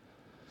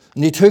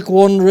 And he took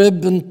one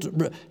rib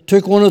and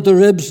took one of the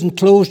ribs and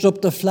closed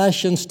up the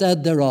flesh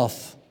instead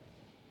thereof.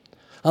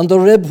 And the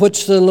rib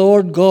which the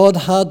Lord God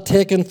had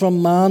taken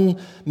from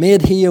man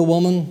made he a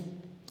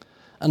woman,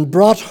 and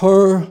brought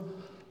her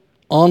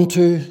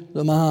unto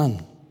the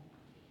man.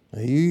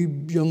 Now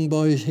you young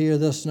boys hear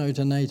this now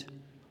tonight.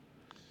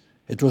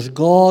 It was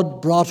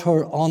God brought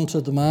her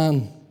unto the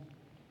man.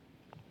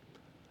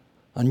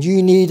 And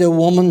you need a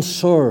woman,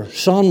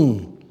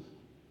 son,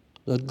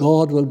 that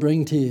God will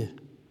bring to you.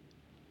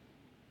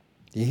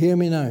 Do you hear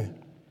me now?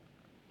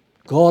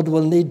 God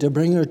will need to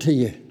bring her to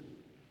you.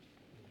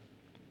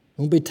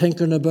 Don't be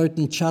tinkering about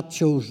in chat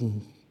shows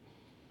and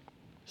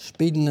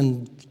speeding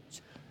and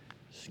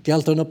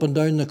skeltering up and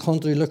down the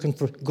country looking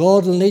for...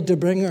 God will need to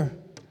bring her.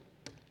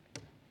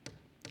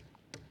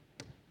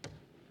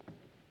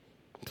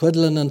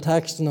 Twiddling and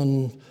texting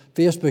on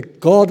Facebook.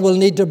 God will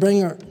need to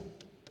bring her.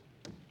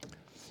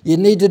 You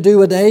need to do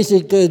what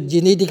Isaac did. You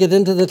need to get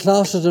into the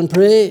closet and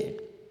pray.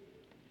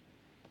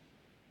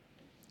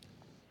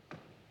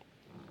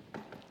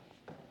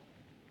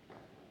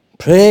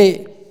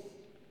 Pray.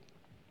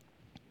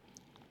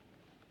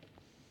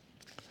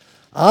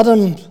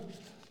 Adam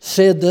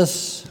said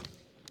this,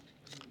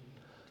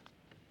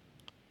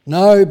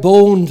 now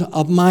bone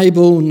of my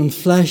bone and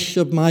flesh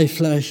of my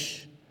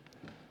flesh,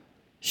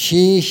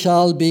 she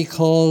shall be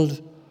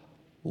called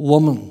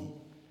woman.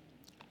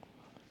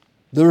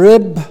 The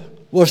rib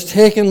was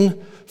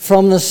taken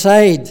from the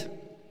side.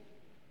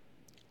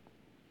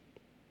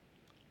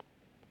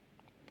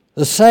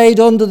 The side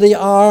under the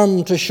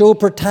arm to show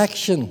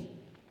protection.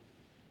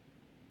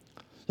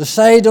 The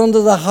side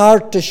under the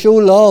heart to show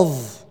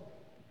love.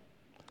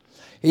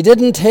 He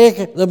didn't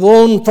take the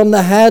bone from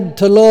the head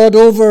to lord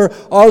over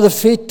or the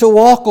feet to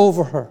walk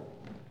over her.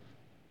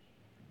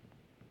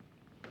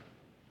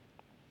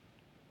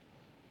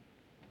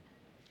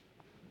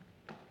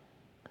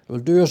 It will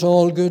do us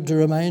all good to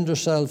remind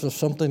ourselves of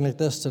something like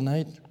this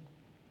tonight.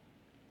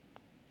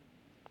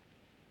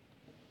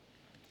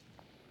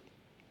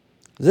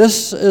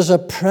 This is a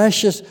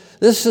precious,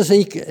 this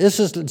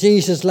is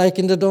Jesus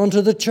likened it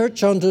unto the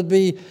church, unto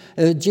be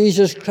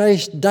Jesus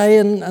Christ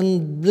dying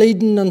and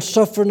bleeding and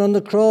suffering on the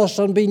cross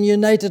and being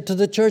united to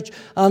the church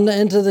and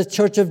into the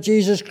church of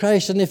Jesus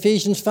Christ in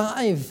Ephesians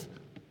 5.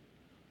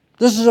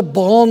 This is a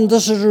bond,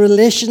 this is a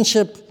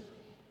relationship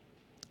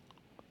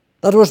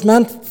that was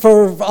meant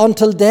for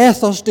until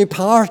death us do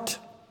part.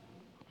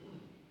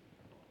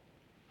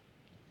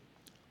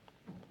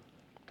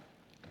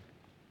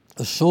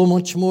 There's so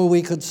much more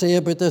we could say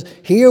about this.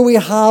 Here we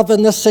have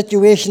in this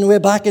situation, way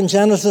back in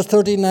Genesis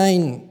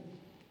 39,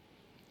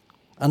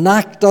 an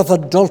act of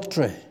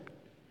adultery.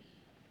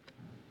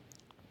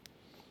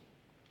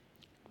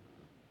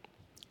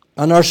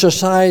 And our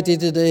society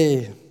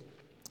today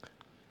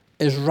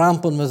is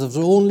rampant with it. If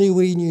only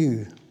we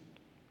knew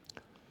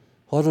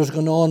what was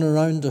going on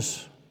around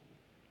us,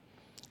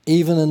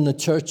 even in the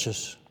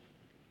churches.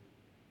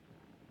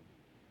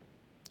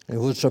 It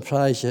would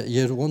surprise you.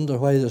 You'd wonder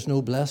why there's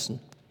no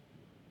blessing.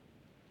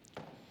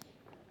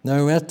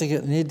 Now we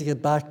need to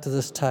get back to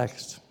this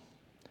text.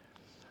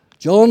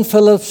 John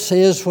Phillips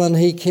says when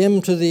we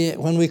come to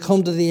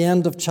the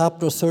end of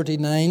chapter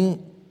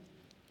 39,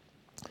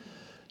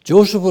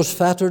 Joseph was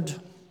fettered,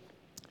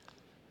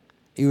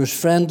 he was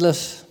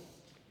friendless,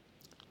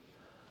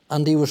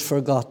 and he was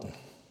forgotten.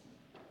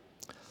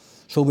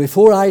 So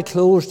before I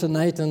close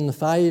tonight in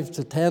 5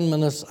 to 10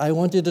 minutes, I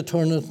want you to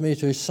turn with me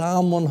to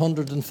Psalm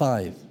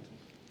 105.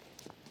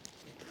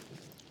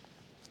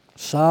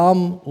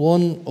 Psalm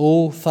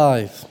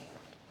 105.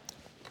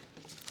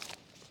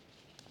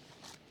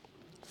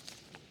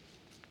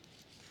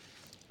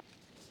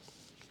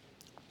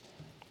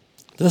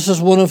 This is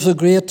one of the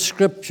great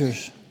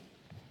scriptures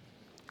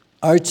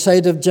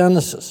outside of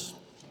Genesis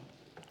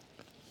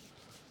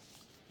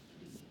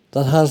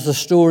that has the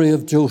story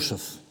of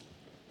Joseph.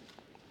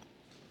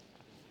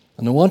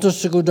 And I want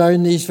us to go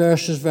down these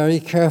verses very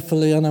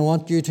carefully, and I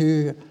want you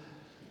to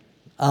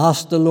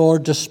ask the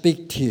Lord to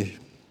speak to you.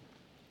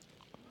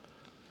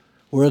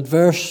 We're at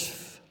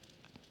verse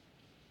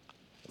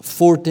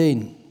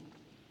 14.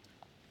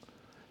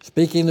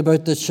 Speaking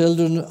about the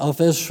children of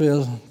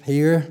Israel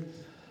here,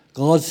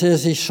 God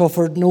says he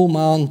suffered no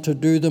man to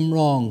do them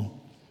wrong.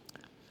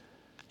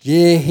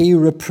 Yea, he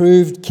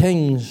reproved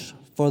kings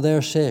for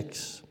their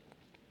sakes.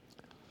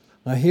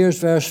 Now here's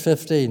verse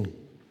 15.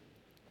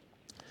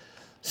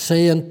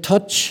 Saying,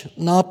 touch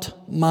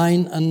not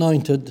mine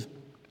anointed,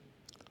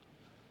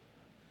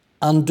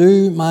 and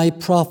do my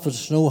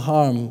prophets no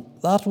harm.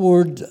 That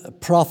word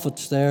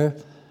prophets there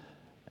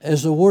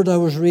is the word I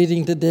was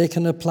reading today,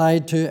 can apply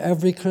to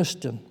every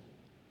Christian,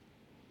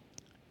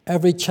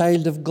 every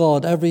child of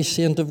God, every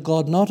saint of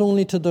God, not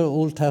only to the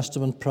Old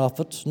Testament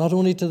prophets, not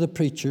only to the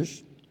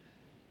preachers.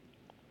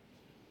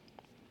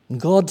 And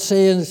God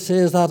says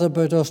that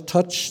about us,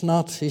 touch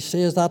not. He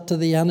says that to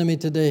the enemy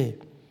today.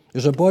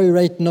 There's a boy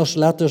writing us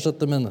letters at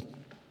the minute.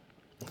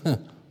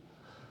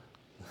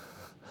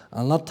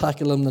 I'll not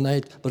tackle him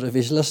tonight, but if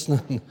he's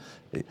listening,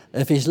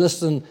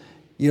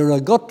 you're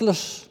a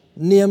gutless,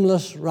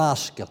 nameless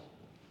rascal.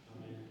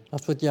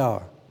 That's what you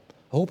are.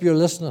 I hope you're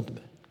listening to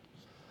me.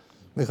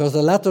 Because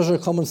the letters are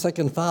coming thick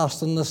and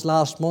fast in this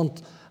last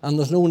month, and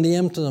there's no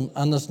name to them,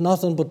 and it's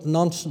nothing but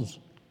nonsense.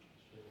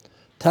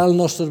 Telling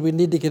us that we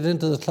need to get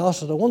into the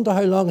closet. I wonder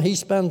how long he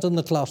spent in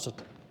the closet.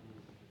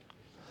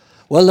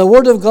 Well, the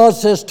Word of God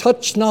says,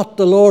 touch not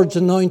the Lord's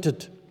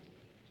anointed.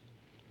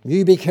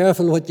 You be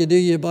careful what you do,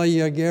 you boy,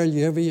 you girl,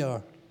 you ever you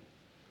are.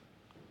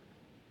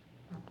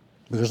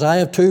 Because I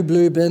have 2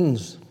 blue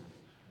bins.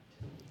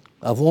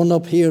 I've one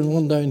up here and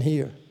one down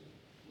here.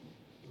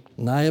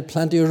 And I have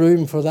plenty of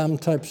room for them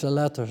types of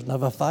letters. And I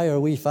have a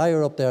wee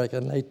fire up there I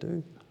can light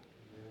too.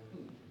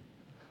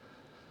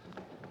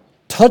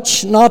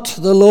 Touch not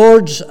the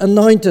Lord's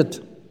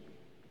anointed.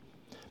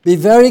 Be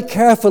very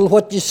careful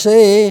what you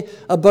say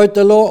about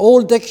the Lord.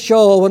 Old Dick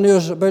Shaw, when he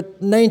was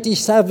about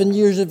 97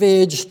 years of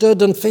age,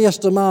 stood and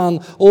faced a man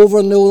over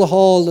in the old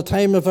hall. The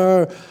time of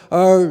our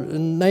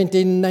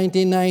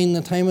 1999,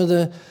 the time of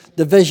the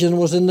division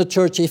was in the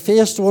church. He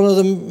faced one of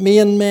the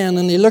main men,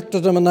 and he looked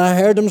at him, and I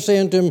heard him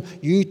saying to him,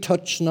 you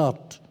touch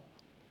not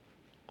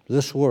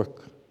this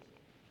work.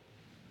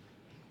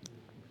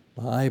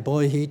 Aye,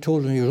 boy, he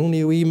told him, he was only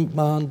a wee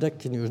man,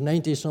 Dick, and he was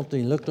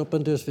 90-something. He looked up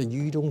into his face,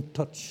 you don't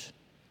touch.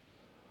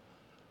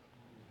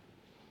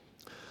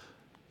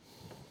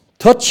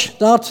 Touch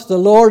not the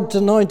Lord's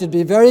anointed.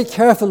 Be very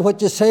careful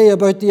what you say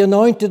about the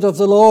anointed of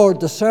the Lord,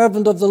 the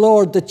servant of the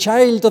Lord, the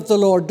child of the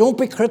Lord. Don't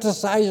be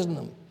criticizing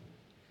them.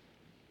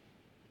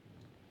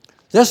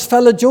 This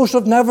fellow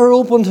Joseph never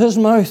opened his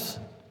mouth.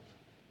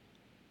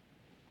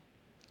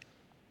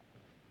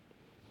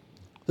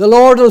 The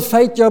Lord will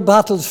fight your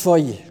battles for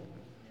you.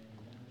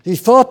 He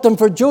fought them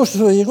for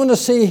Joseph. You're going to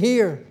see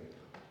here.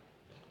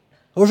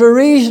 There was a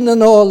reason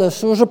in all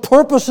this. There was a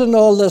purpose in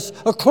all this.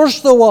 Of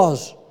course there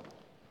was.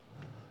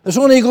 It's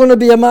only going to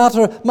be a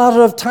matter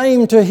of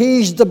time till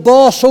he's the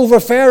boss over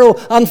Pharaoh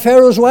and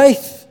Pharaoh's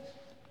wife.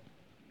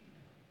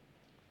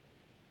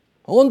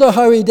 I wonder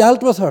how he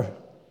dealt with her.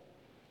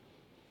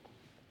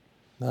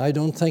 I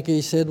don't think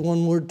he said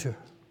one word to her.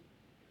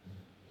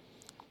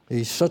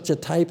 He's such a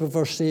type of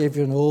our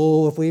Saviour. And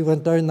oh, if we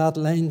went down that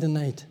line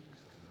tonight,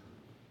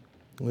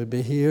 we'd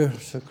be here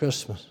for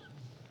Christmas.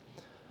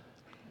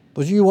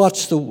 But you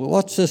watch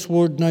this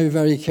word now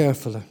very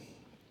carefully.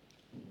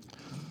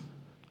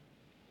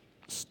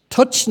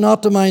 Touch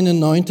not mine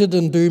anointed,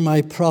 and do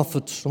my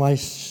prophets, my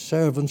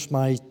servants,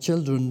 my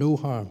children no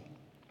harm.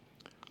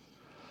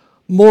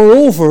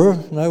 Moreover,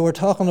 now we're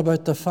talking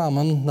about the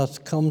famine that's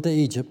come to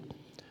Egypt.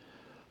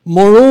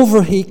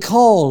 Moreover, he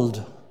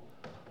called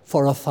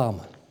for a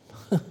famine.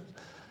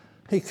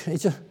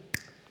 That's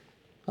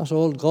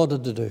all God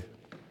had to do.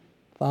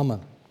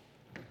 Famine.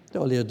 That's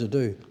all he had to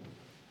do.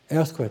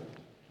 Earthquake.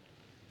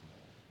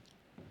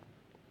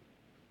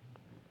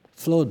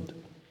 Flood.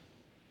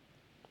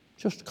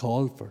 Just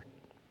called for it.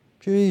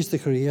 He's the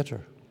Creator.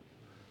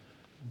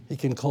 He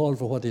can call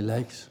for what he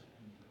likes.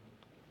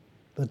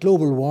 But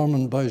global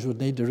warming boys would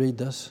need to read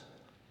this.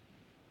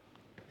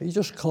 He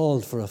just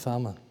called for a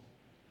famine.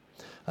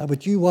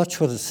 But you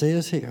watch what it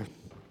says here.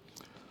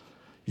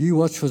 You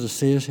watch what it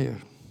says here.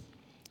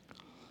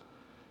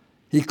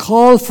 He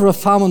called for a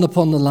famine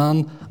upon the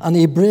land, and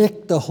he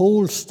brake the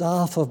whole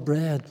staff of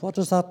bread. What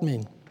does that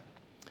mean?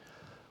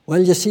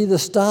 Well, you see, the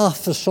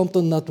staff is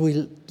something that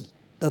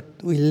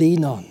we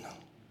lean on.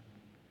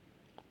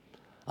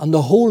 And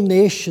the whole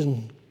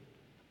nation,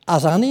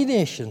 as any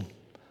nation,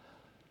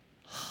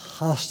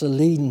 has to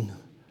lean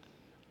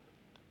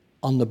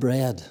on the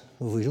bread.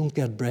 If we don't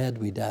get bread,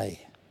 we die.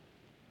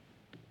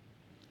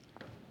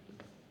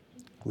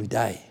 We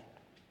die.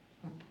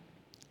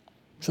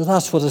 So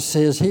that's what it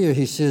says here.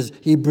 He says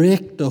he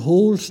brake the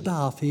whole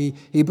staff. He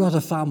brought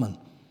a famine.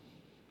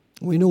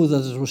 We know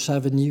that it was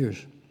 7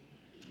 years.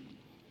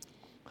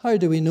 How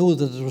do we know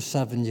that it was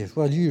 7 years?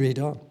 Well, you read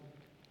on.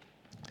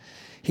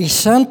 He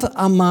sent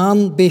a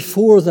man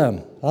before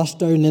them. That's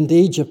down in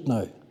Egypt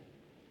now.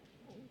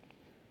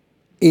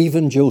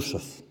 Even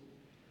Joseph,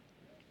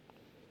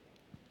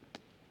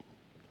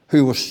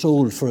 who was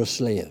sold for a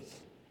slave.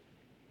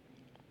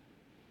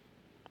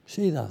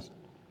 See that?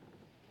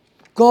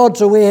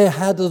 God's away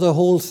ahead of the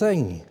whole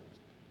thing.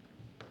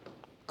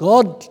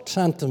 God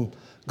sent him.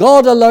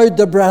 God allowed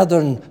the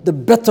brethren, the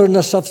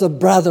bitterness of the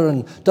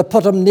brethren, to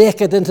put him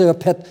naked into a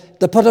pit.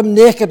 To put him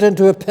naked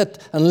into a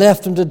pit and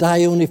left him to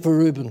die only for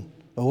Reuben.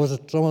 Or was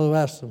it some of the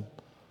rest of them?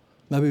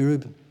 Maybe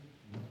Reuben.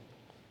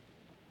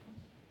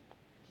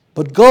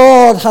 But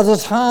God had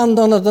his hand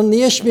on it, and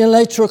the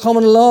Ishmaelites were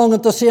coming along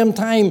at the same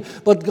time.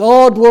 But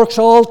God works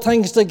all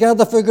things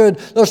together for good.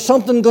 There's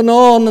something going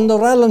on in the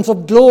realms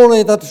of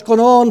glory that's going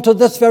on to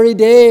this very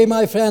day,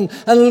 my friend,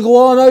 and it'll go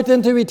on out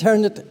into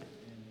eternity.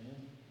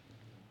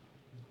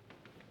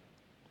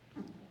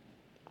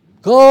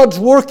 God's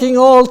working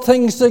all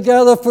things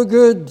together for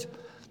good.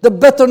 The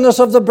bitterness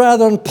of the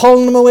brethren,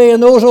 pulling them away,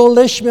 and those old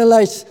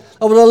Ishmaelites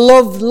that would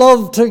have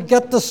loved to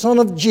get the son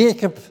of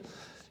Jacob,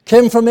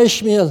 came from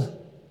Ishmael.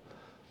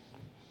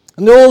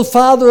 And the old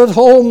father at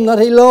home that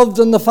he loved,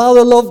 and the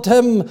father loved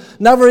him,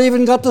 never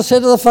even got to say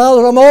to the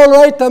father, I'm all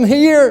right, I'm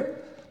here.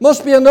 Must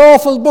have been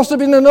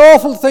an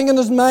awful thing in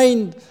his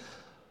mind.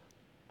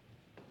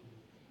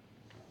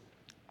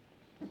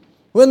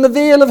 When the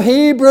Vale of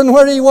Hebron,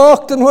 where he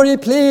walked and where he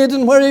played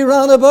and where he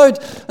ran about,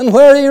 and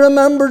where he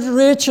remembered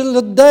Rachel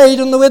that died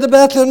on the way to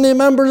Bethlehem, and he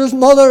remembered his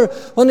mother,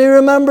 when he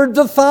remembered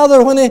the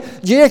father,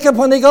 Jacob,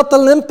 when he got the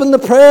limp in the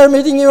prayer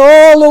meeting,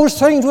 all those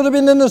things would have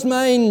been in his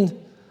mind.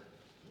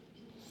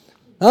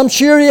 I'm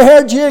sure you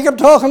heard Jacob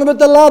talking about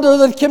the ladder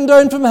that came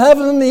down from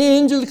heaven and the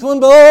angel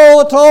coming,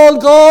 but it's all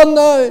gone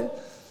now.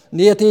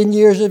 And 18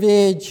 years of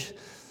age,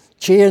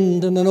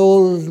 chained in an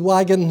old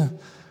wagon,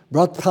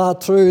 brought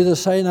Pat through the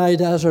Sinai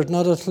desert,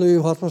 not a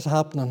clue what was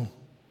happening.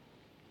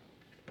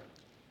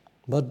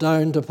 But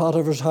down to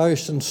Potiphar's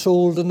house and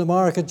sold in the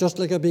market just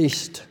like a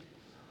beast.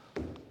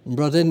 And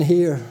brought in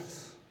here.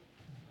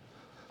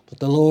 But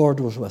the Lord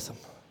was with him.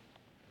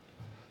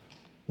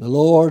 The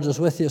Lord is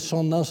with you,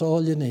 son, that's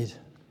all you need.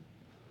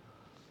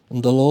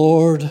 And the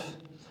Lord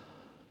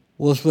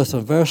was with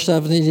him. Verse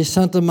 17, he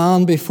sent a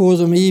man before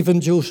them,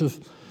 even Joseph,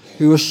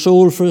 who was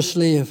sold for a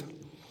slave,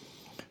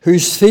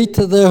 whose feet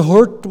they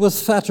hurt with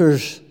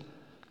fetters.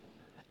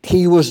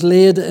 He was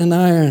laid in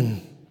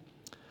iron.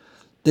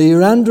 The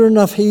rendering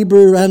of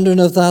Hebrew rendering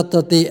of that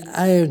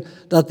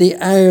the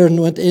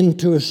iron went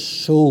into his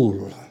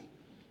soul.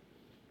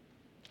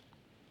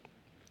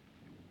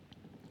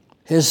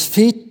 His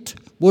feet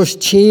was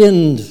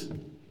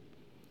chained,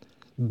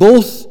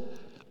 both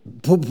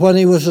when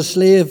he was a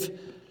slave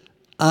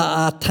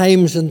at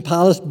times in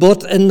palace,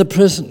 but in the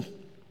prison.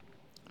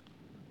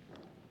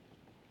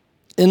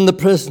 In the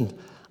prison.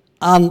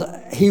 And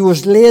he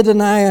was laid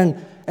in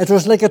iron. It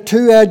was like a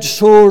two-edged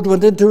sword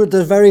went into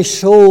the very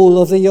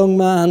soul of the young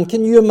man.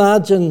 Can you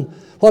imagine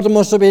what it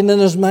must have been in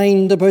his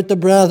mind about the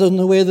brethren,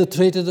 the way they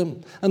treated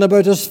him, and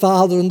about his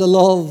father and the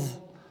love?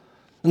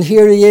 And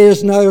here he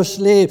is now a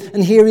slave,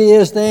 and here he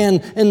is then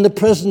in the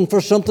prison for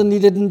something he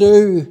didn't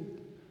do.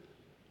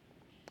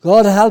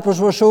 God help us,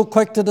 we're so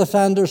quick to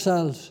defend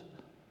ourselves.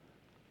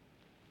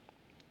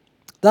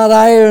 That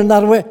iron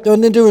that went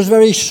into his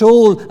very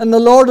soul, and the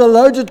Lord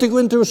allowed it to go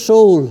into his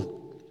soul.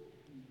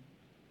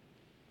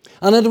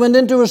 And it went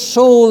into his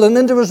soul and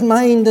into his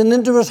mind and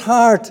into his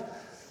heart.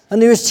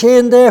 And he was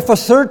chained there for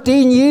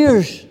 13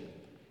 years.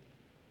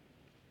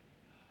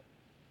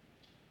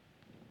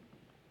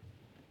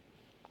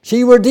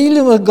 See, we're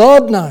dealing with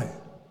God now.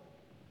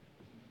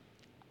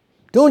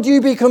 Don't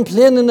you be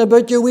complaining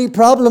about your wee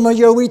problem or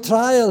your wee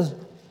trial.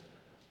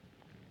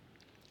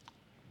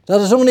 That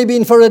has only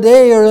been for a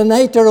day or a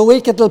night or a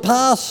week, it'll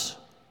pass.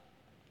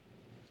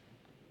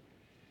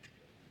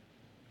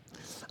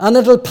 And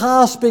it'll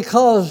pass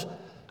because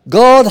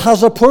God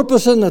has a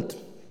purpose in it.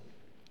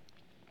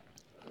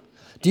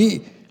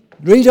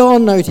 Read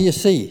on now till you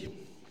see.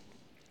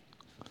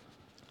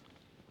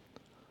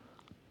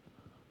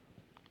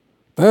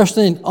 Verse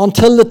 9,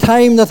 until the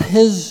time that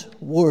his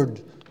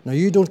word, now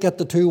you don't get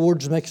the two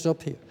words mixed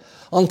up here.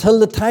 Until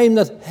the time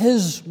that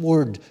his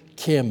word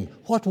came.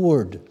 What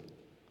word?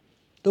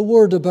 The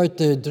word about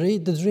the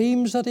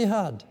dreams that he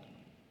had.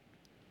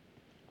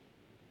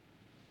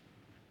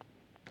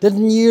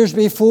 Didn't years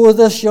before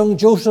this young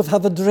Joseph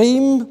have a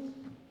dream?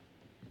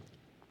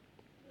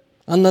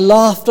 And they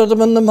laughed at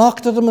him and they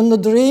mocked at him in the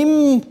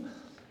dream.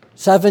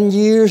 7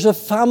 years of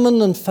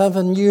famine and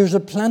 7 years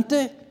of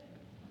plenty.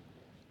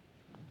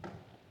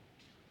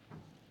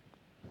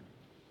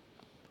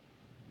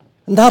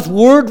 And that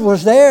word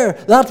was there.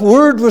 That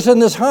word was in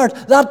his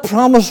heart. That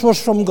promise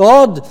was from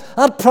God.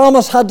 That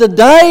promise had to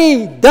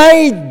die.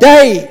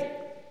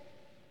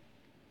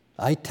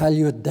 I tell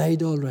you, it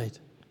died all right.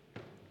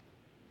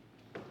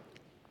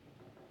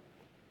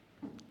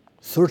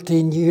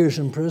 13 years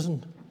in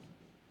prison.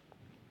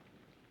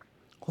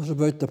 What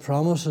about the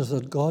promises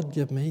that God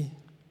gave me?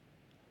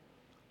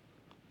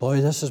 Boy,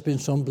 this has been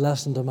some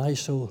blessing to my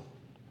soul.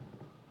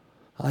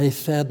 I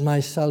fed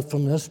myself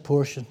from this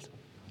portion.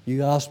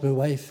 You ask my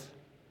wife.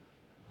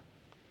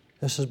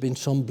 This has been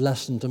some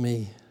blessing to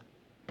me.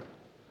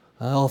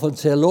 I often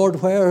say,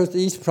 Lord, where are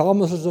these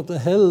promises of the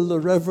hill, the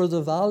river,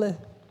 the valley?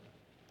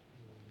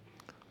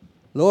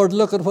 Lord,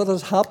 look at what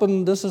has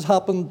happened. This has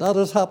happened, that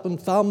has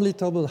happened. Family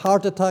trouble,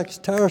 heart attacks,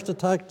 terrorist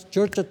attacks,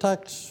 church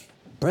attacks,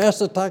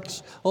 press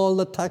attacks, all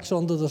the attacks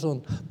under the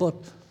sun. But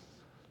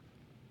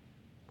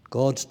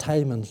God's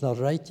timing's not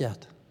right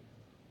yet.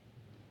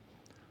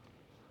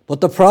 But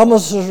the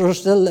promises are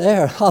still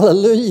there.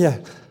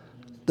 Hallelujah.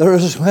 There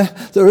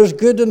is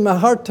good in my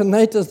heart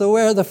tonight as they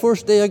were the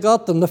first day I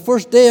got them. The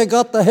first day I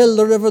got the hill,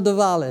 the river, the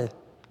valley.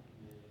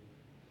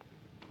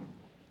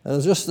 It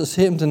was just the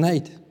same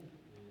tonight.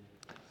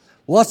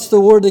 What's the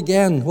word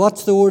again?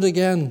 What's the word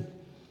again?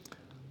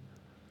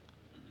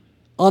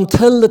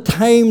 Until the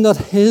time that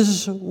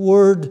his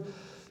word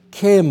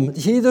came.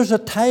 See, there's a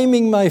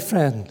timing, my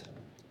friend.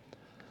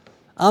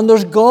 And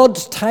there's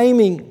God's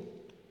timing.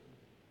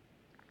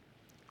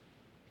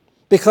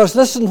 Because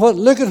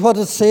look at what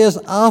it says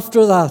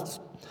after that.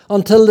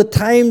 Until the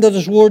time that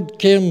his word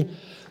came.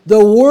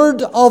 The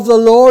word of the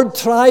Lord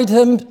tried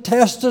him,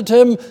 tested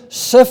him,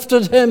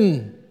 sifted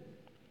him.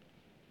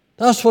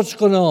 That's what's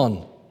going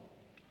on.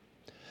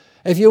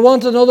 If you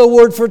want another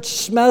word for it,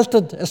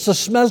 smelted, it's a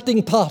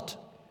smelting pot.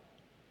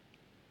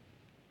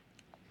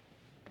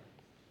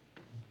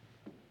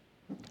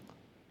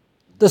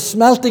 The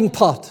smelting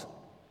pot.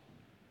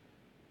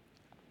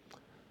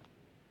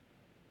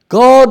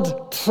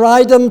 God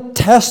tried him,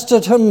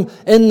 tested him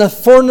in the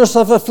furnace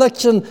of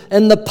affliction,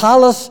 in the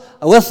palace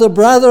with the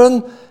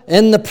brethren,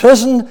 in the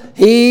prison.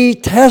 He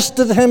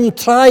tested him,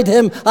 tried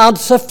him, and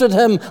sifted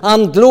him,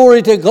 and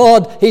glory to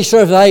God, he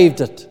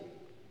survived it.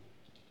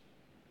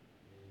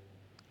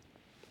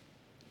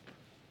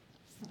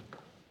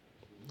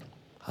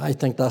 I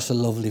think that's a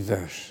lovely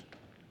verse.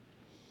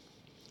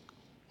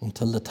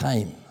 Until the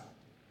time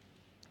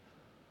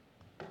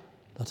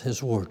that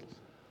his word,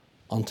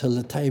 until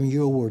the time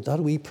your word, that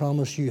we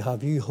promise you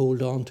have, you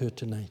hold on to it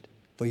tonight.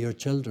 For your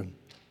children,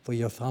 for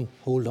your family,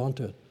 hold on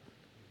to it.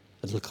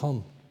 It'll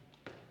come.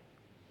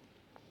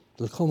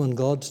 It'll come in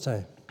God's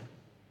time.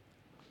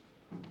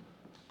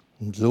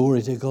 And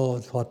glory to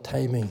God, what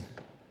timing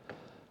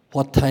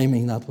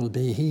that will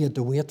be. He had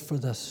to wait for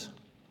this.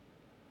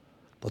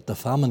 But the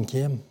famine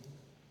came.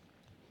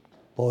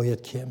 Boy,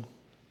 it came.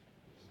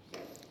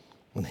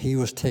 When he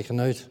was taken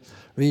out.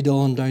 Read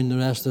on down the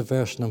rest of the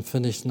verse and I'm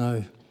finished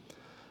now.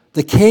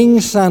 The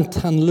king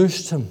sent and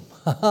loosed him.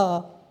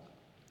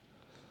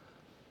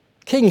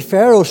 King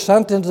Pharaoh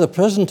sent into the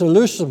prison to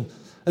loose him.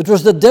 It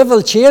was the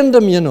devil chained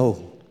him, you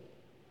know.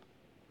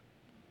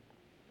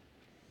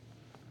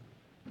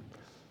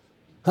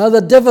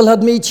 The devil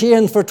had me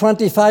chained for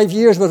 25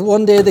 years, but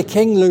one day the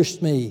king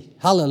loosed me.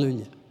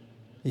 Hallelujah.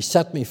 He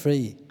set me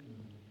free.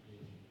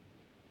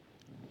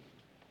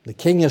 The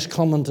king is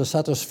coming to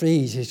set us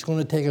free. He's going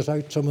to take us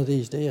out some of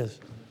these days.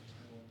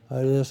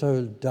 Out of this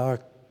old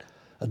dark,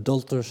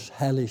 adulterous,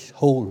 hellish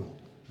hole.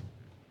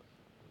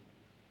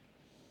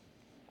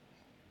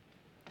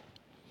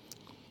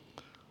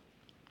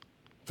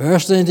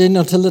 Verse 19,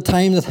 until the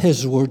time that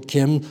his word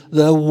came,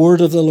 the word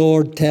of the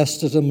Lord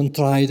tested him and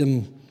tried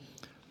him,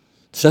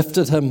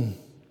 sifted him,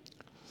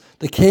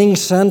 The king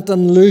sent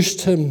and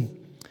loosed him,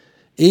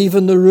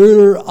 even the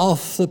ruler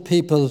of the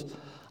people,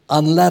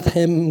 and let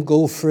him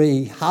go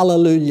free.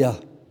 Hallelujah.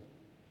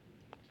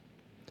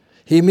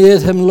 He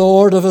made him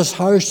lord of his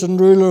house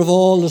and ruler of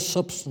all his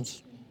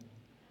substance,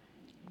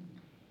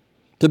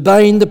 to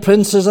bind the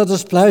princes at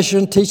his pleasure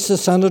and teach the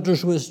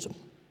senators wisdom.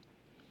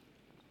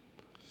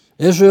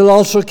 Israel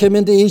also came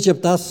into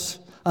Egypt,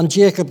 and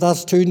Jacob,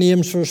 that's two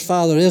names for his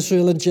father,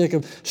 Israel and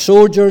Jacob,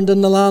 sojourned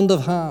in the land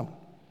of Ham.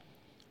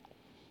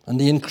 And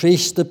he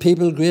increased the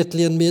people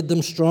greatly and made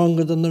them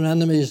stronger than their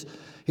enemies.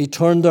 He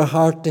turned their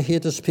heart to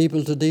hate his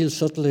people, to deal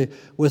subtly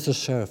with his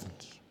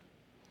servants.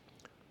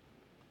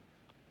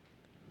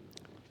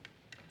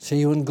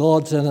 See, when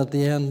God's in it,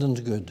 the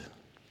ending's good.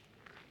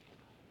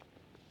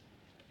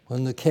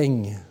 When the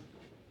king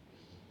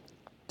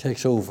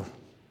takes over,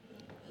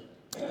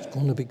 it's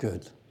going to be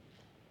good.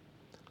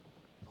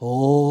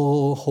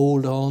 Oh,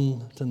 hold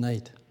on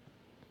tonight.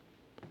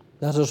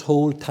 Let us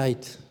hold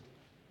tight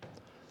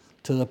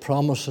to the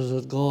promises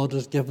that God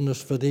has given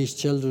us for these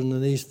children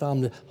and these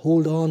families.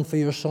 Hold on for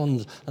your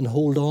sons and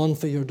hold on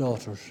for your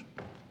daughters.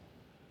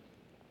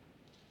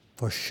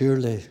 For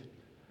surely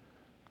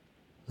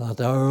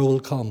that hour will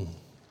come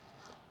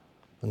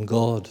and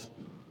God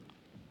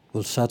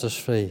will set us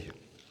free.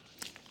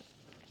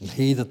 And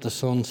he that the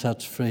Son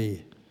sets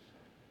free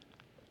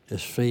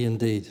is free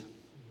indeed.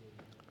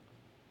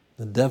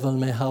 The devil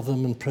may have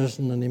them in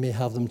prison and he may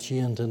have them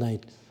chained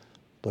tonight,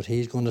 but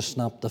he's going to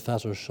snap the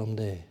fetters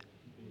someday.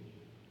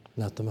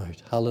 Let them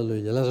out.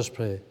 Hallelujah. Let us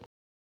pray.